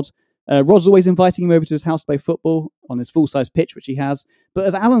sees Rod, Rod's always inviting him over to his house to play football on his full-size pitch, which he has. But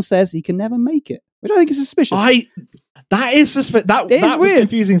as Alan says, he can never make it, which I think is suspicious. That is suspicious. That was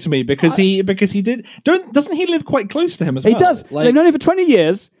confusing to me because he did. Doesn't he live quite close to him as well? He does. They've known him for 20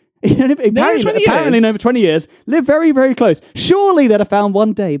 years. Apparently over 20 years, live very, very close. Surely they'd have found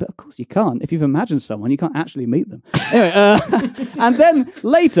one day, but of course you can't. If you've imagined someone, you can't actually meet them. Anyway, and then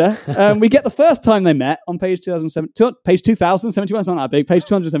later, we get the first time they met on page 2071, it's not that big, page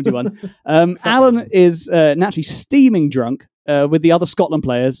 271. Alan is naturally steaming drunk with the other Scotland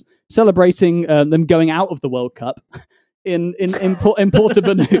players, celebrating them going out of the World Cup in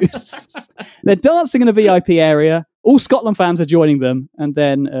Portobello's. They're dancing in a VIP area. All Scotland fans are joining them, and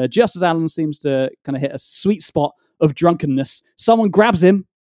then just as Alan seems to kind of hit a sweet spot of drunkenness, someone grabs him,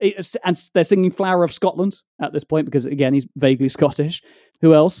 and they're singing Flower of Scotland at this point, because, again, he's vaguely Scottish.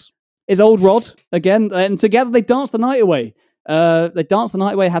 Who else? Is old Rod, again, and together they dance the night away. Have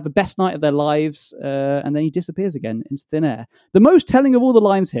the best night of their lives, and then he disappears again into thin air. The most telling of all the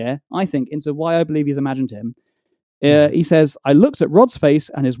lines here, I think, into why I believe he's imagined him, he says, I looked at Rod's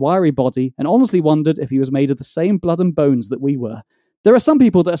face and his wiry body and honestly wondered if he was made of the same blood and bones that we were. There are some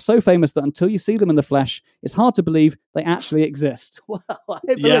people that are so famous that until you see them in the flesh, it's hard to believe they actually exist. Wow.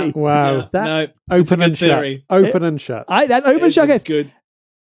 Wow. Open and shut. Open and shut. Open and shut. It's good.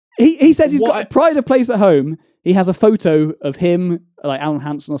 He says he's got a pride of place at home. He has a photo of him, like Alan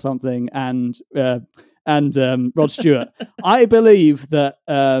Hansen or something, and Rod Stewart. I believe that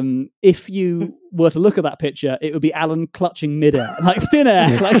if you were to look at that picture, it would be Alan clutching midair, like thin air,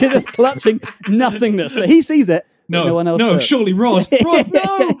 like just clutching nothingness. But he sees it. No one else. No, does. Surely Rod. Rod,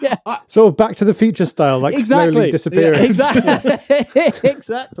 no. Sort of Back to the Future style, like slowly disappearing. Yeah, exactly.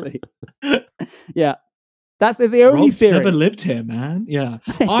 Exactly. Yeah. That's the only Rod's theory. Never lived here, man. Yeah.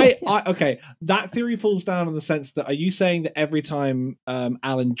 Okay. That theory falls down in the sense that, are you saying that every time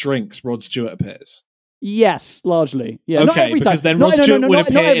Alan drinks, Rod Stewart appears? Yes, largely. Yeah, okay, not every time. Because then Rod Stewart would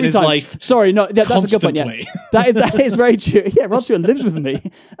appear in his life. Sorry, no, that's a good point. Yeah, that is very true. Yeah, Rod Stewart lives with me.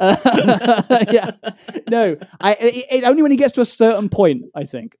 Yeah, no, only when he gets to a certain point. I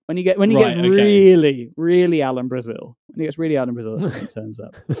think when he gets really Alan Brazil. When he gets really Alan Brazil, that's when it turns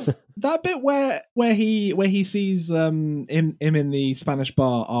up. That bit where he sees him in the Spanish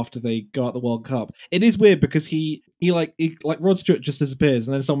bar after they go out the World Cup. It is weird because he Rod Stewart just disappears,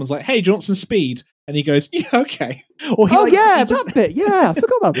 and then someone's like, "Hey, do you want some speed?" And he goes, "Yeah, okay." Or that bit. Yeah, I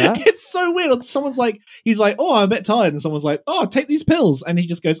forgot about that. It's so weird. Someone's like, he's like, "Oh, I'm a bit tired," and someone's like, "Oh, take these pills," and he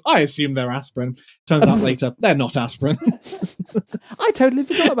just goes, "I assume they're aspirin." Turns out later they're not aspirin. I totally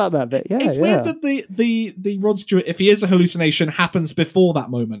forgot about that bit. Yeah, it's weird that the Rod Stewart, if he is a hallucination, happens before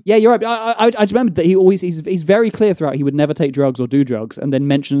that moment. Yeah, you're right. I just remembered that he's very clear throughout. He would never take drugs or do drugs, and then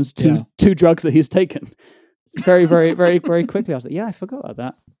mentions two drugs that he's taken. Very, very, very, very quickly. I was like, yeah, I forgot about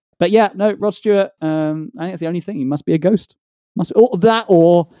that. But yeah, no, Rod Stewart, I think that's the only thing. He must be a ghost. Or that,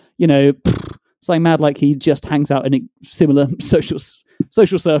 or, something mad like he just hangs out in similar social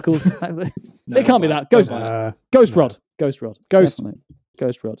circles. It can't be that. Ghost Rod. Ghost Rod. Definitely.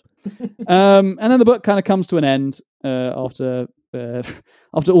 Ghost Rod. And then the book kind of comes to an end after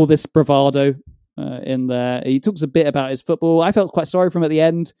all this bravado in there. He talks a bit about his football. I felt quite sorry for him at the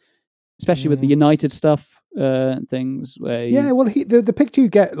end, especially with the United stuff and things. Where the picture you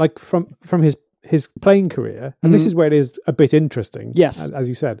get like from his playing career, and this is where it is a bit interesting. Yes, as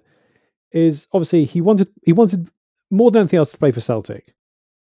you said, is obviously he wanted more than anything else to play for Celtic,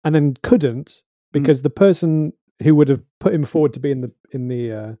 and then couldn't because the person who would have put him forward to be in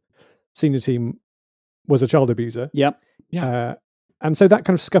the senior team was a child abuser. Yep. Yeah. And so that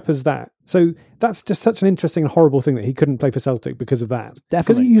kind of scuppers that. So that's just such an interesting and horrible thing that he couldn't play for Celtic because of that.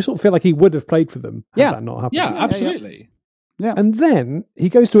 Definitely. Because you sort of feel like he would have played for them had that not happened. Yeah, absolutely. Yeah. And then he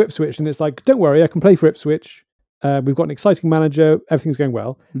goes to Ipswich and it's like, don't worry, I can play for Ipswich. We've got an exciting manager. Everything's going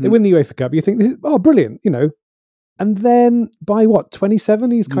well. They win the UEFA Cup. You think, brilliant, And then by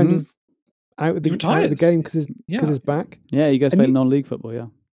 27, he's kind of out of the game because his back. Yeah, he goes play non-league football. Yeah,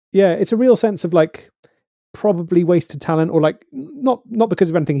 yeah. It's a real sense of probably wasted talent, or not because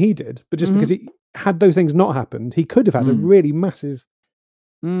of anything he did, but just because he had those things not happened, he could have had a really massive,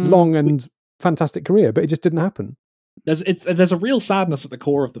 long and fantastic career, but it just didn't happen. There's a real sadness at the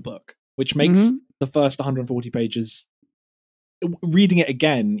core of the book, which makes the first 140 pages, reading it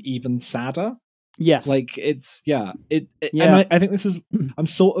again, even sadder. Yes. And I think this is, I'm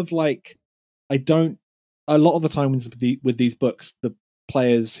sort of I don't, a lot of the time with these books, the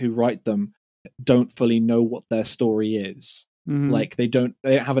players who write them don't fully know what their story is. They don't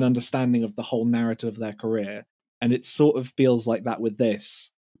have an understanding of the whole narrative of their career. And it sort of feels like that with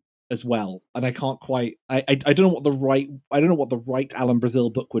this as well. And I can't quite, I don't know what the right Alan Brazil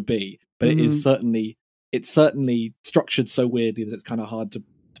book would be, but it's certainly structured so weirdly that it's kind of hard to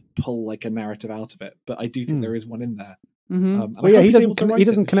pull a narrative out of it. But I do think there is one in there. He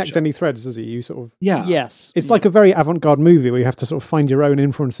doesn't connect any threads, does he? You sort of yes. It's like a very avant-garde movie where you have to sort of find your own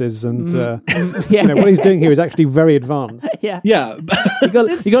inferences, and what he's doing here is actually very advanced. yeah. You got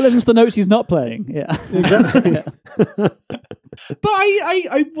to listen to the notes he's not playing. Yeah, exactly. But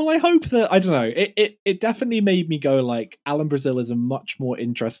I hope that, I don't know. It definitely made me go Alan Brazil is a much more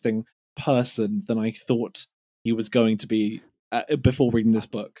interesting person than I thought he was going to be before reading this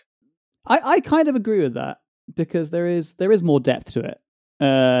book. I kind of agree with that, because there is more depth to it,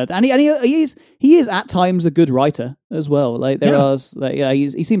 and he is at times a good writer as well.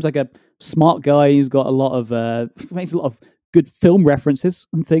 He seems like a smart guy. He's got a lot of makes a lot of good film references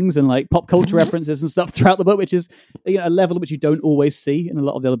and things, and pop culture references and stuff throughout the book, which is a level which you don't always see in a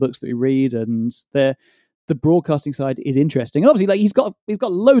lot of the other books that we read. And the broadcasting side is interesting, and obviously he's got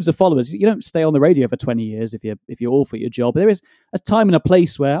loads of followers. You don't stay on the radio for 20 years if you're all for your job. There is a time and a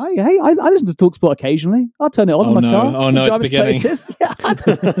place where I listen to TalkSport occasionally. I'll turn it on in my car. Oh no, it's beginning. Yeah,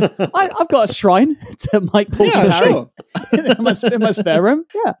 I've got a shrine to Mike Paul Harry in my spare room.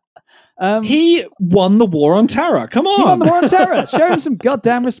 Yeah, he won the war on terror. Come on, he won the war on terror. Show him some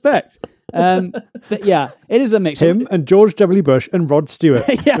goddamn respect. But yeah, it is a mixture. Him and George W. Bush and Rod Stewart.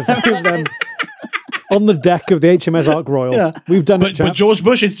 On the deck of the HMS Ark Royal. Yeah. We've done it, but George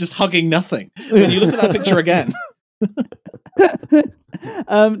Bush is just hugging nothing. When you look at that picture again.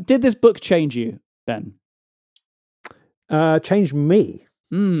 Did this book change you, Ben? Changed me?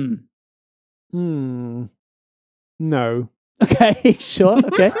 No. Okay, sure.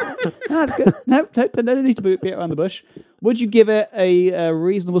 Okay. No need to beat around the bush. Would you give it a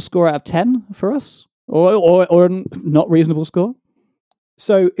reasonable score out of 10 for us? Or not reasonable score?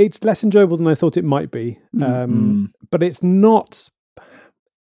 So it's less enjoyable than I thought it might be, but it's not.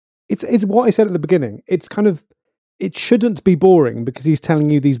 It's what I said at the beginning. It's kind of, it shouldn't be boring because he's telling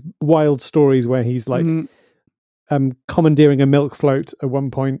you these wild stories where he's commandeering a milk float at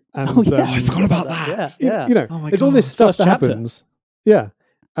one point. And, I forgot about that. Yeah. There's all this stuff that happens. Yeah,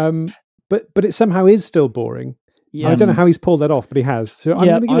 but it somehow is still boring. Yes. I don't know how he's pulled that off, but he has. So I'm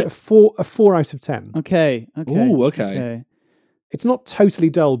going to give it a 4 out of 10. Okay. Ooh, okay. It's not totally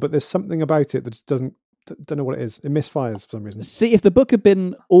dull, but there's something about it that just don't know what it is. It misfires for some reason. See, if the book had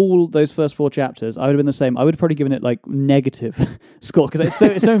been all those first 4 chapters, I would have been the same. I would have probably given it negative score because it's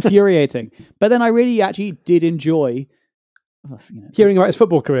so infuriating. But then I really actually did enjoy hearing about his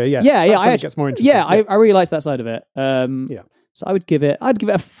football career. Yes. Yeah. It gets more interesting. Yeah, I really liked that side of it. So I'd give it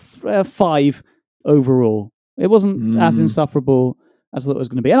a 5 overall. It wasn't as insufferable as I thought it was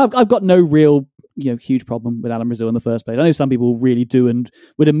going to be, and I've got no real huge problem with Alan Brazil in the first place. I know some people really do and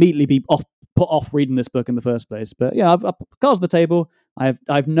would immediately be put off reading this book in the first place. But yeah, I've cards on the table. I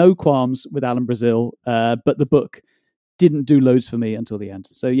have no qualms with Alan Brazil, but the book didn't do loads for me until the end.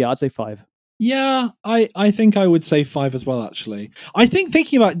 So yeah, I'd say 5. Yeah, I think I would say 5 as well. Actually, I think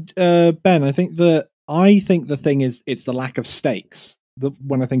thinking about Ben, I think the thing is it's the lack of stakes.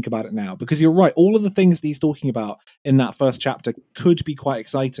 When I think about it now, because you're right, all of the things that he's talking about in that first chapter could be quite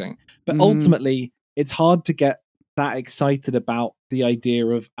exciting, but ultimately it's hard to get that excited about the idea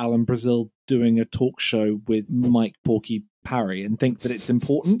of Alan Brazil doing a talk show with Mike Porky Parry and think that it's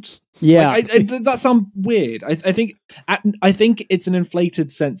important. Yeah, that sounds weird. I think it's an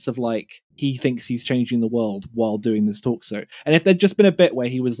inflated sense of he thinks he's changing the world while doing this talk show. And if there'd just been a bit where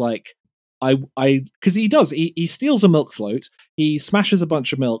he was because he does, he steals a milk float, he smashes a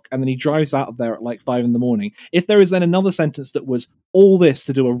bunch of milk, and then he drives out of there at 5 a.m. If there is then another sentence that was all this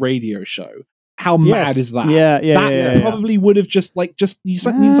to do a radio show, how mad is that? That probably would have just need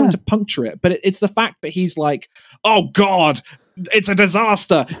something to puncture it. But it's the fact that he's like, oh God, it's a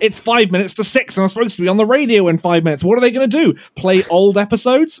disaster. It's 5 minutes to 6 and I'm supposed to be on the radio in 5 minutes. What are they going to do? Play old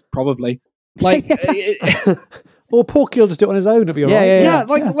episodes? Probably. Like, or Porky will just do it on his own. It'll be all right.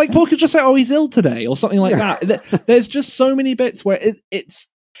 Like Porky will just say, oh, he's ill today or something like that. There's just so many bits where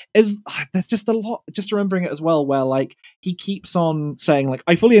there's just a lot, just remembering it as well, where like he keeps on saying like,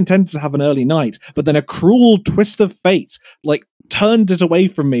 I fully intended to have an early night, but then a cruel twist of fate like turned it away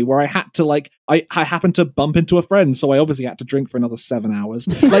from me, where I had to like I happened to bump into a friend, so I obviously had to drink for another 7 hours.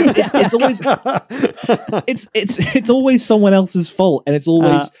 Like it's always it's always someone else's fault, and it's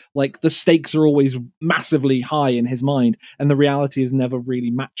always like the stakes are always massively high in his mind, and the reality is never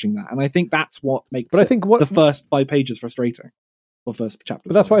really matching that. And I think that's what makes the first 5 pages frustrating. Or first chapter.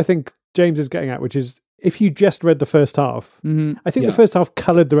 But that's what I think James is getting at, which is if you just read the first half, I think the first half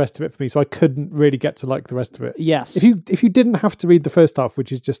coloured the rest of it for me, so I couldn't really get to like the rest of it. Yes. If you didn't have to read the first half,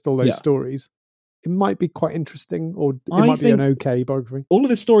 which is just all those stories, it might be quite interesting, or it might be an okay biography. All of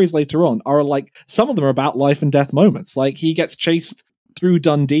his stories later on are like, some of them are about life and death moments. Like he gets chased through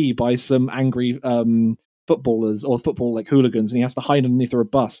Dundee by some angry footballers or football like hooligans, and he has to hide underneath a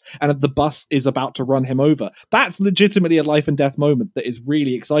bus, and the bus is about to run him over. That's legitimately a life and death moment that is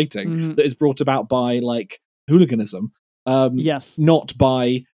really exciting, that is brought about by like hooliganism, not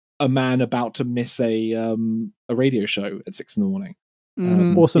by a man about to miss a radio show at 6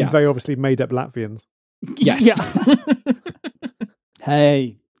 a.m. Or some very obviously made up Latvians. Yes.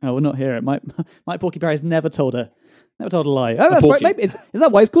 Hey, we'll not hear it. My Porky Parry's never told a lie. Oh, that's right. Maybe is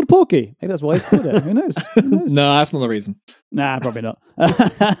that why it's called Porky? Maybe that's why it's called it. Who knows? No, that's not the reason. Nah, probably not.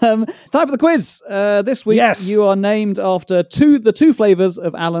 It's time for the quiz. This week, you are named after the two flavors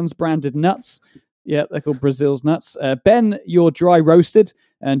of Alan's branded nuts. Yeah, they're called Brazil's nuts. Ben, you're dry roasted,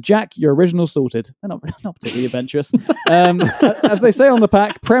 and Jack, you're original salted. They're not particularly adventurous. As they say on the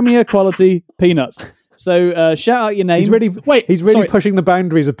pack, premier quality peanuts. So shout out your name. He's really pushing the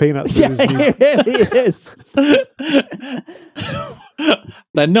boundaries of peanuts. Yeah, he really is.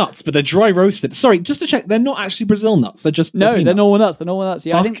 They're nuts, but they're dry roasted. Sorry, just to check, they're not actually Brazil nuts. They're just they're normal nuts. They're normal nuts.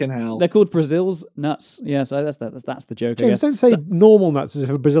 Yeah, I think they're called Brazil's nuts. Yeah, so that's the joke. James, don't say normal nuts as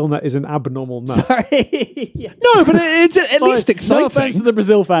if a Brazil nut is an abnormal nut. Sorry. No, but it's at least exciting. No offense to the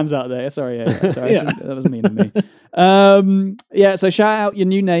Brazil fans out there. Sorry, sorry, that was mean of me. So shout out your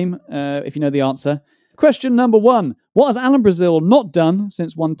new name if you know the answer. Question number 1. What has Alan Brazil not done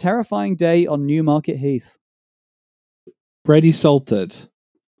since one terrifying day on Newmarket Heath? Ready salted.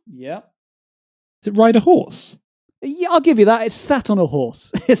 Yep. Is it ride a horse? Yeah, I'll give you that. It's sat on a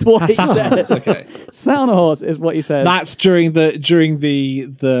horse. It's what he says. Okay. Sat on a horse is what he says. That's during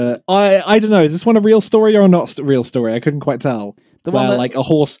the I don't know. Is this one a real story or not a real story? I couldn't quite tell. Like a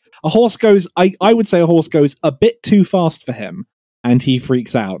horse goes. I would say a horse goes a bit too fast for him, and he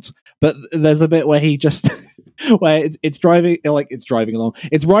freaks out. But there's a bit where he just, where it's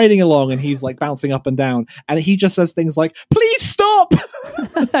riding along, and he's like bouncing up and down, and he just says things like, "Please stop!"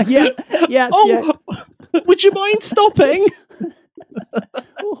 Would you mind stopping?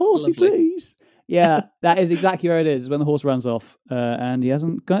 Oh, horsey, please. Yeah, that is exactly where it is when the horse runs off, and he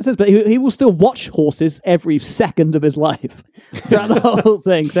hasn't got sense. But he will still watch horses every second of his life throughout the whole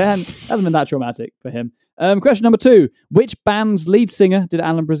thing. So it hasn't been that traumatic for him. Question number 2. Which band's lead singer did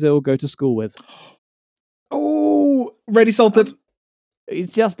Alan Brazil go to school with? Oh, ready salted.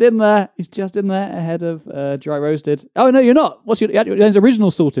 He's just in there. Ahead of dry roasted. Oh, no, you're not. What's your name's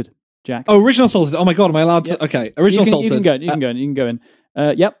original salted, Jack? Oh, original salted. Oh my God, am I allowed to? Yep. Okay, original salted. You can go in.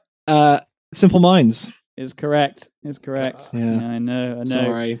 Yep. Simple Minds. Is correct. Yeah, I know.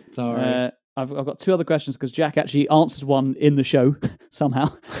 Sorry. I've got 2 other questions because Jack actually answered one in the show somehow.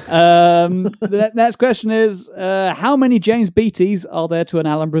 The next question is, how many James Beatties are there to an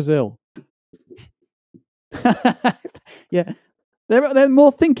Alan Brazil? Yeah, they're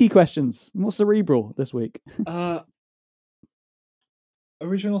more thinky questions, more cerebral this week.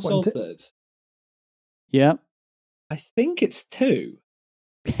 Original salted. Yeah, I think it's 2.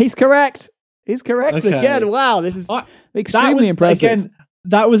 He's correct. Again. Wow, this is extremely impressive. Again,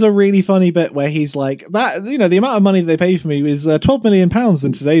 that was a really funny bit where he's like, that, you know, the amount of money they paid for me is £12 million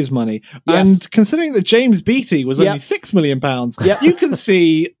in today's money. Yes. And considering that James Beattie was only £6 million, you can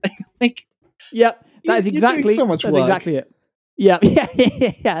see, like, that is exactly so much. That's exactly it. Yeah.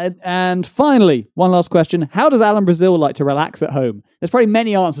 And finally, one last question: how does Alan Brazil like to relax at home? There's probably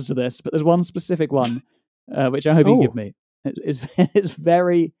many answers to this, but there's one specific one which I hope you give me. It's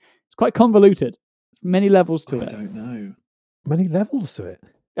quite convoluted. Many levels to it. I don't know. Many levels to it.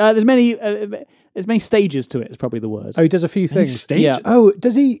 There's many stages to it. Is probably the word. Oh, he does a few things. Stages? Yeah. Oh,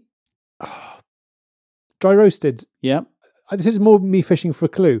 does he? Oh, dry roasted. Yeah. This is more me fishing for a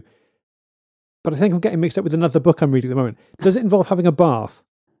clue, but I think I'm getting mixed up with another book I'm reading at the moment. Does it involve having a bath?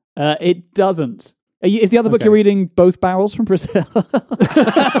 It doesn't. Is the other book you're reading Both Barrels from Brazil?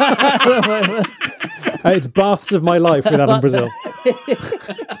 It's Baths of My Life with Alan Brazil.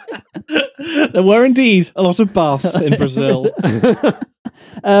 There were indeed a lot of baths in Brazil.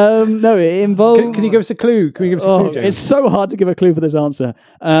 No, it involves... Can you give us a clue? Can we give us a clue, James? It's so hard to give a clue for this answer.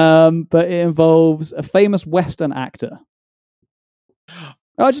 But it involves a famous Western actor.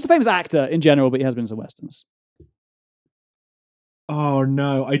 Just a famous actor in general, but he has been in some Westerns. Oh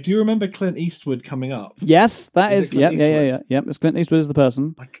no, I do remember Clint Eastwood coming up. Yes, that is. Yeah. It's Clint Eastwood is the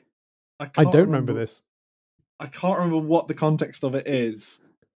person. I don't remember this. I can't remember what the context of it is,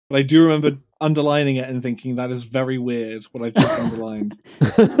 but I do remember underlining it and thinking that is very weird. What I've just underlined.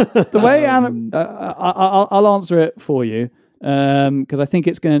 The way I'll answer it for you because I think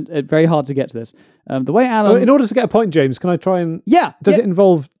it's very hard to get to this. The way Alan, in order to get a point, James, can I try and? Yeah. Does it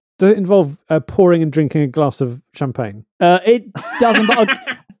involve pouring and drinking a glass of champagne? It doesn't. But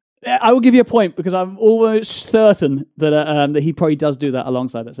I will give you a point because I'm almost certain that he probably does do that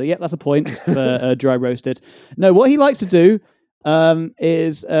alongside that. So yeah, that's a point for dry roasted. No, what he likes to do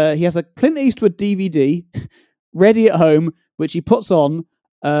is he has a Clint Eastwood DVD ready at home, which he puts on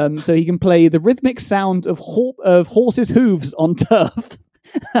so he can play the rhythmic sound of horses' hooves on turf.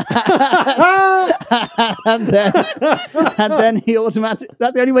 and then he automatically...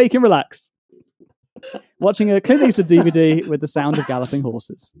 That's the only way he can relax. Watching a Clint Eastwood DVD with the sound of galloping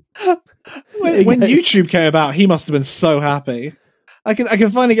horses. When YouTube came about, he must have been so happy. I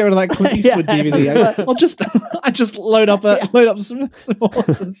can finally get rid of that Clint Eastwood DVD. I just load up some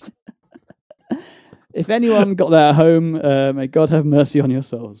horses. If anyone got that at home, may God have mercy on your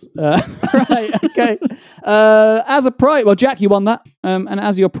souls. Right, okay. As a prize, well, Jack, you won that. And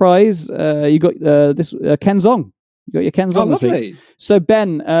as your prize, you got this Ken Zong. You got your Ken Zong this week. So,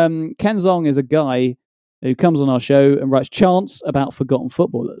 Ben, Ken Zong is a guy who comes on our show and writes chants about forgotten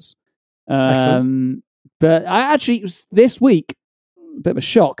footballers. But I actually, this week, a bit of a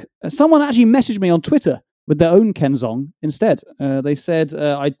shock, someone actually messaged me on Twitter with their own Ken Zong instead. They said,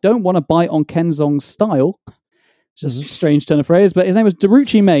 I don't want to bite on Ken Zong's style. Just a strange turn of phrase, but his name was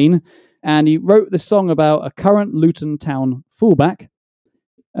Daruchi Main, and he wrote this song about a current Luton Town fullback.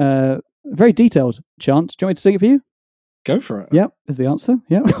 Very detailed chant. Do you want me to sing it for you? Go for it. Yep, is the answer.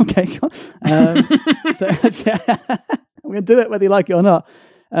 Yeah, okay. So I'm going to do it whether you like it or not.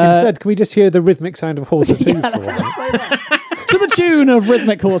 Instead, can we just hear the rhythmic sound of horses' hooves for a while? To the tune of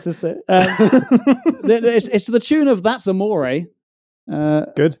rhythmic horses. It's to the tune of That's Amore.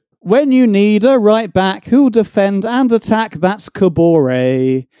 Good. When you need a right back who'll defend and attack, that's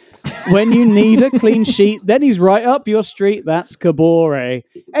Kabore. When you need a clean sheet, then he's right up your street, that's Kabore.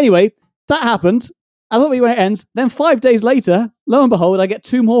 Anyway, that happened. I thought when it ends. Then 5 days later, lo and behold, I get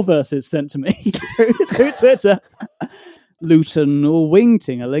 2 more verses sent to me through Twitter. Luton will wing,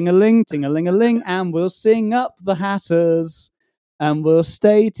 ting-a-ling-a-ling, ting-a-ling-a-ling, and we'll sing up the Hatters. And we'll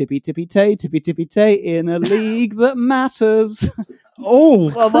stay tippy-tippy-tay in a league that matters.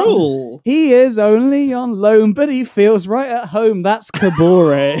 Oh, cruel. He is only on loan, but he feels right at home. That's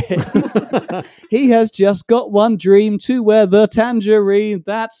Kabore. He has just got one dream to wear the tangerine.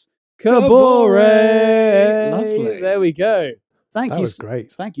 That's Kabore. Lovely. There we go. That was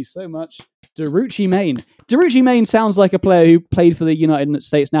great. Thank you so much. Daruchi Main. Daruchi Main sounds like a player who played for the United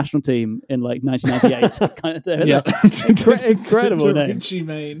States national team in like 1998. Kind of yeah. Incredible name. Daruchi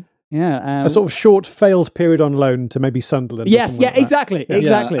Main. Yeah. A sort of short failed period on loan to maybe Sunderland. Yes, yeah, exactly.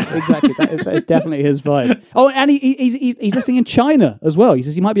 Exactly. That is definitely his vibe. Oh, and he's listening in China as well. He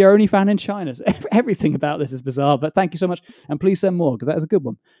says he might be our only fan in China. So everything about this is bizarre, but thank you so much. And please send more because that is a good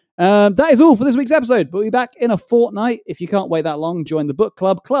one. That is all for this week's episode. We'll be back in a fortnight. If you can't wait that long, join the book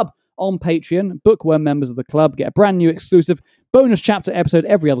club on Patreon. Bookworm members of the club get a brand new exclusive bonus chapter episode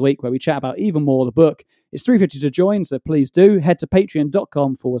every other week where we chat about even more of the book. It's $3.50 to join, so please do head to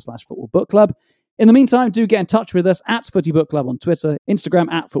patreon.com/Football Book Club. In the meantime, do get in touch with us at Footy Book Club on Twitter, Instagram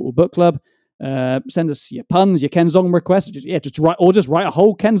at Football Book Club. Send us your puns, your Ken Zong requests. Just write a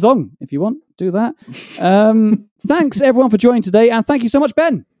whole Ken Zong if you want. Do that. Thanks everyone for joining today, and thank you so much,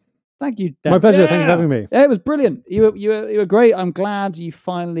 Ben. Thank you, Dan. My pleasure. Thank you for having me. It was brilliant. You were great. I'm glad you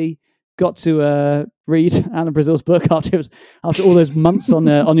finally got to read Alan Brazil's book after all those months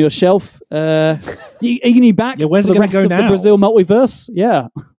on your shelf. Are you going to be back for the rest of the Brazil multiverse? Yeah.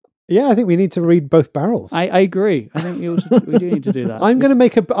 Yeah, I think we need to read Both Barrels. I agree. I think we do need to do that. I'm going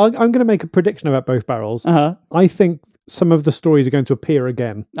to make a prediction about Both Barrels. Uh-huh. I think some of the stories are going to appear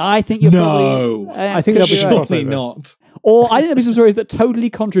again. I think you're probably... I think there'll be a surely not. Or I think there'll be some stories that totally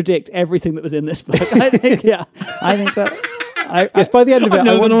contradict everything that was in this book. I think that... yes, by the end of it,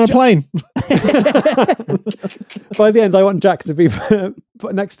 I want on a plane. By the end, I want Jack to be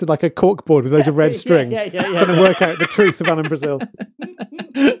put next to like a corkboard with loads of red string, trying to work out the truth of Alan Brazil.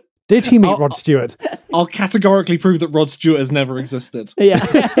 Did he meet Rod Stewart? I'll categorically prove that Rod Stewart has never existed. Yeah.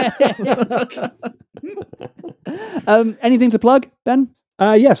 Anything to plug, Ben?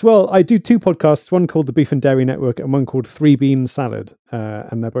 Yes, well, I do 2 podcasts, one called the Beef and Dairy Network and one called 3 Bean Salad,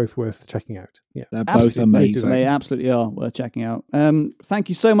 and they're both worth checking out. Yeah, they're both amazing. They absolutely are worth checking out. Thank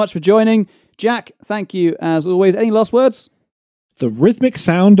you so much for joining. Jack, thank you as always. Any last words? The rhythmic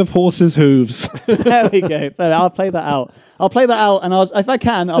sound of horses' hooves. There we go. I'll play that out. And if I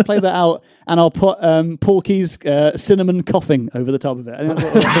can, I'll play that out, and I'll put Porky's cinnamon coughing over the top of it. I think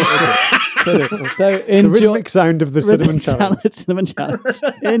that's what we'll do. So enjoy the rhythmic sound of the cinnamon challenge. Cinnamon challenge.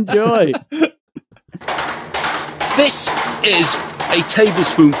 Enjoy. This is a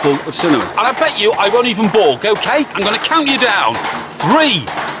tablespoonful of cinnamon, and I bet you I won't even balk. Okay, I'm going to count you down. 3,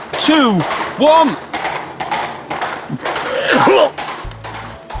 2, 1.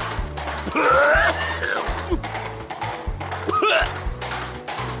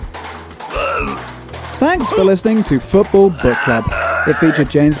 Thanks for listening to Football Book Club. It featured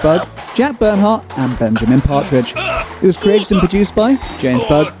James Bugg, Jack Bernhardt and Benjamin Partridge. It was created and produced by James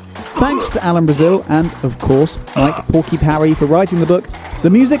Bugg. Thanks to Alan Brazil and, of course, Mike Porky Parry for writing the book. The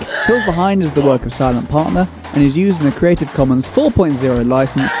music, Hills Behind, is the work of Silent Partner and is used in a Creative Commons 4.0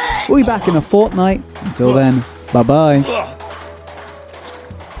 license. We'll be back in a fortnight. Until then, bye-bye.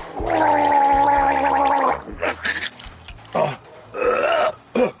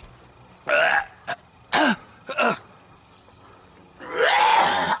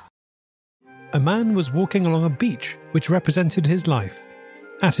 A man was walking along a beach which represented his life.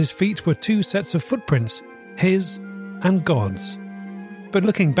 At his feet were 2 sets of footprints, his and God's. But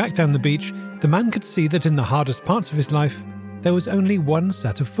looking back down the beach, the man could see that in the hardest parts of his life, there was only 1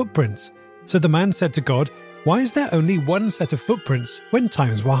 set of footprints. So the man said to God, "Why is there only 1 set of footprints when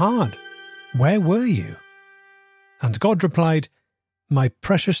times were hard? Where were you?" And God replied, "My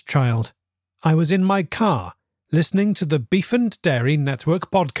precious child, I was in my car, listening to the Beef and Dairy Network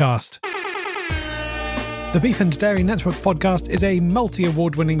podcast." The Beef and Dairy Network podcast is a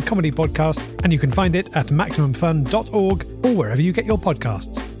multi-award-winning comedy podcast, and you can find it at MaximumFun.org or wherever you get your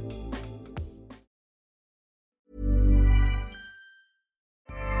podcasts.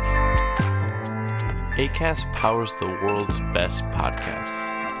 Acast powers the world's best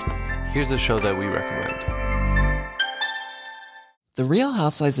podcasts. Here's a show that we recommend. The Real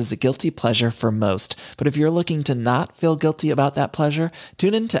Housewives is a guilty pleasure for most, but if you're looking to not feel guilty about that pleasure,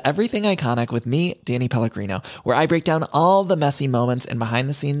 tune in to Everything Iconic with me, Danny Pellegrino, where I break down all the messy moments and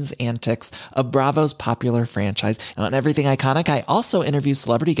behind-the-scenes antics of Bravo's popular franchise. And on Everything Iconic, I also interview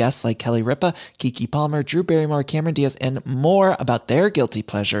celebrity guests like Kelly Ripa, Keke Palmer, Drew Barrymore, Cameron Diaz, and more about their guilty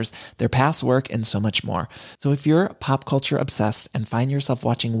pleasures, their past work, and so much more. So if you're pop culture obsessed and find yourself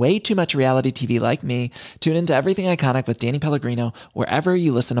watching way too much reality TV like me, tune in to Everything Iconic with Danny Pellegrino, wherever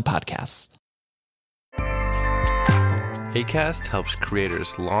you listen to podcasts. Acast helps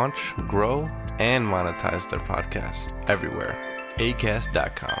creators launch, grow, and monetize their podcasts everywhere.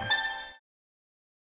 Acast.com.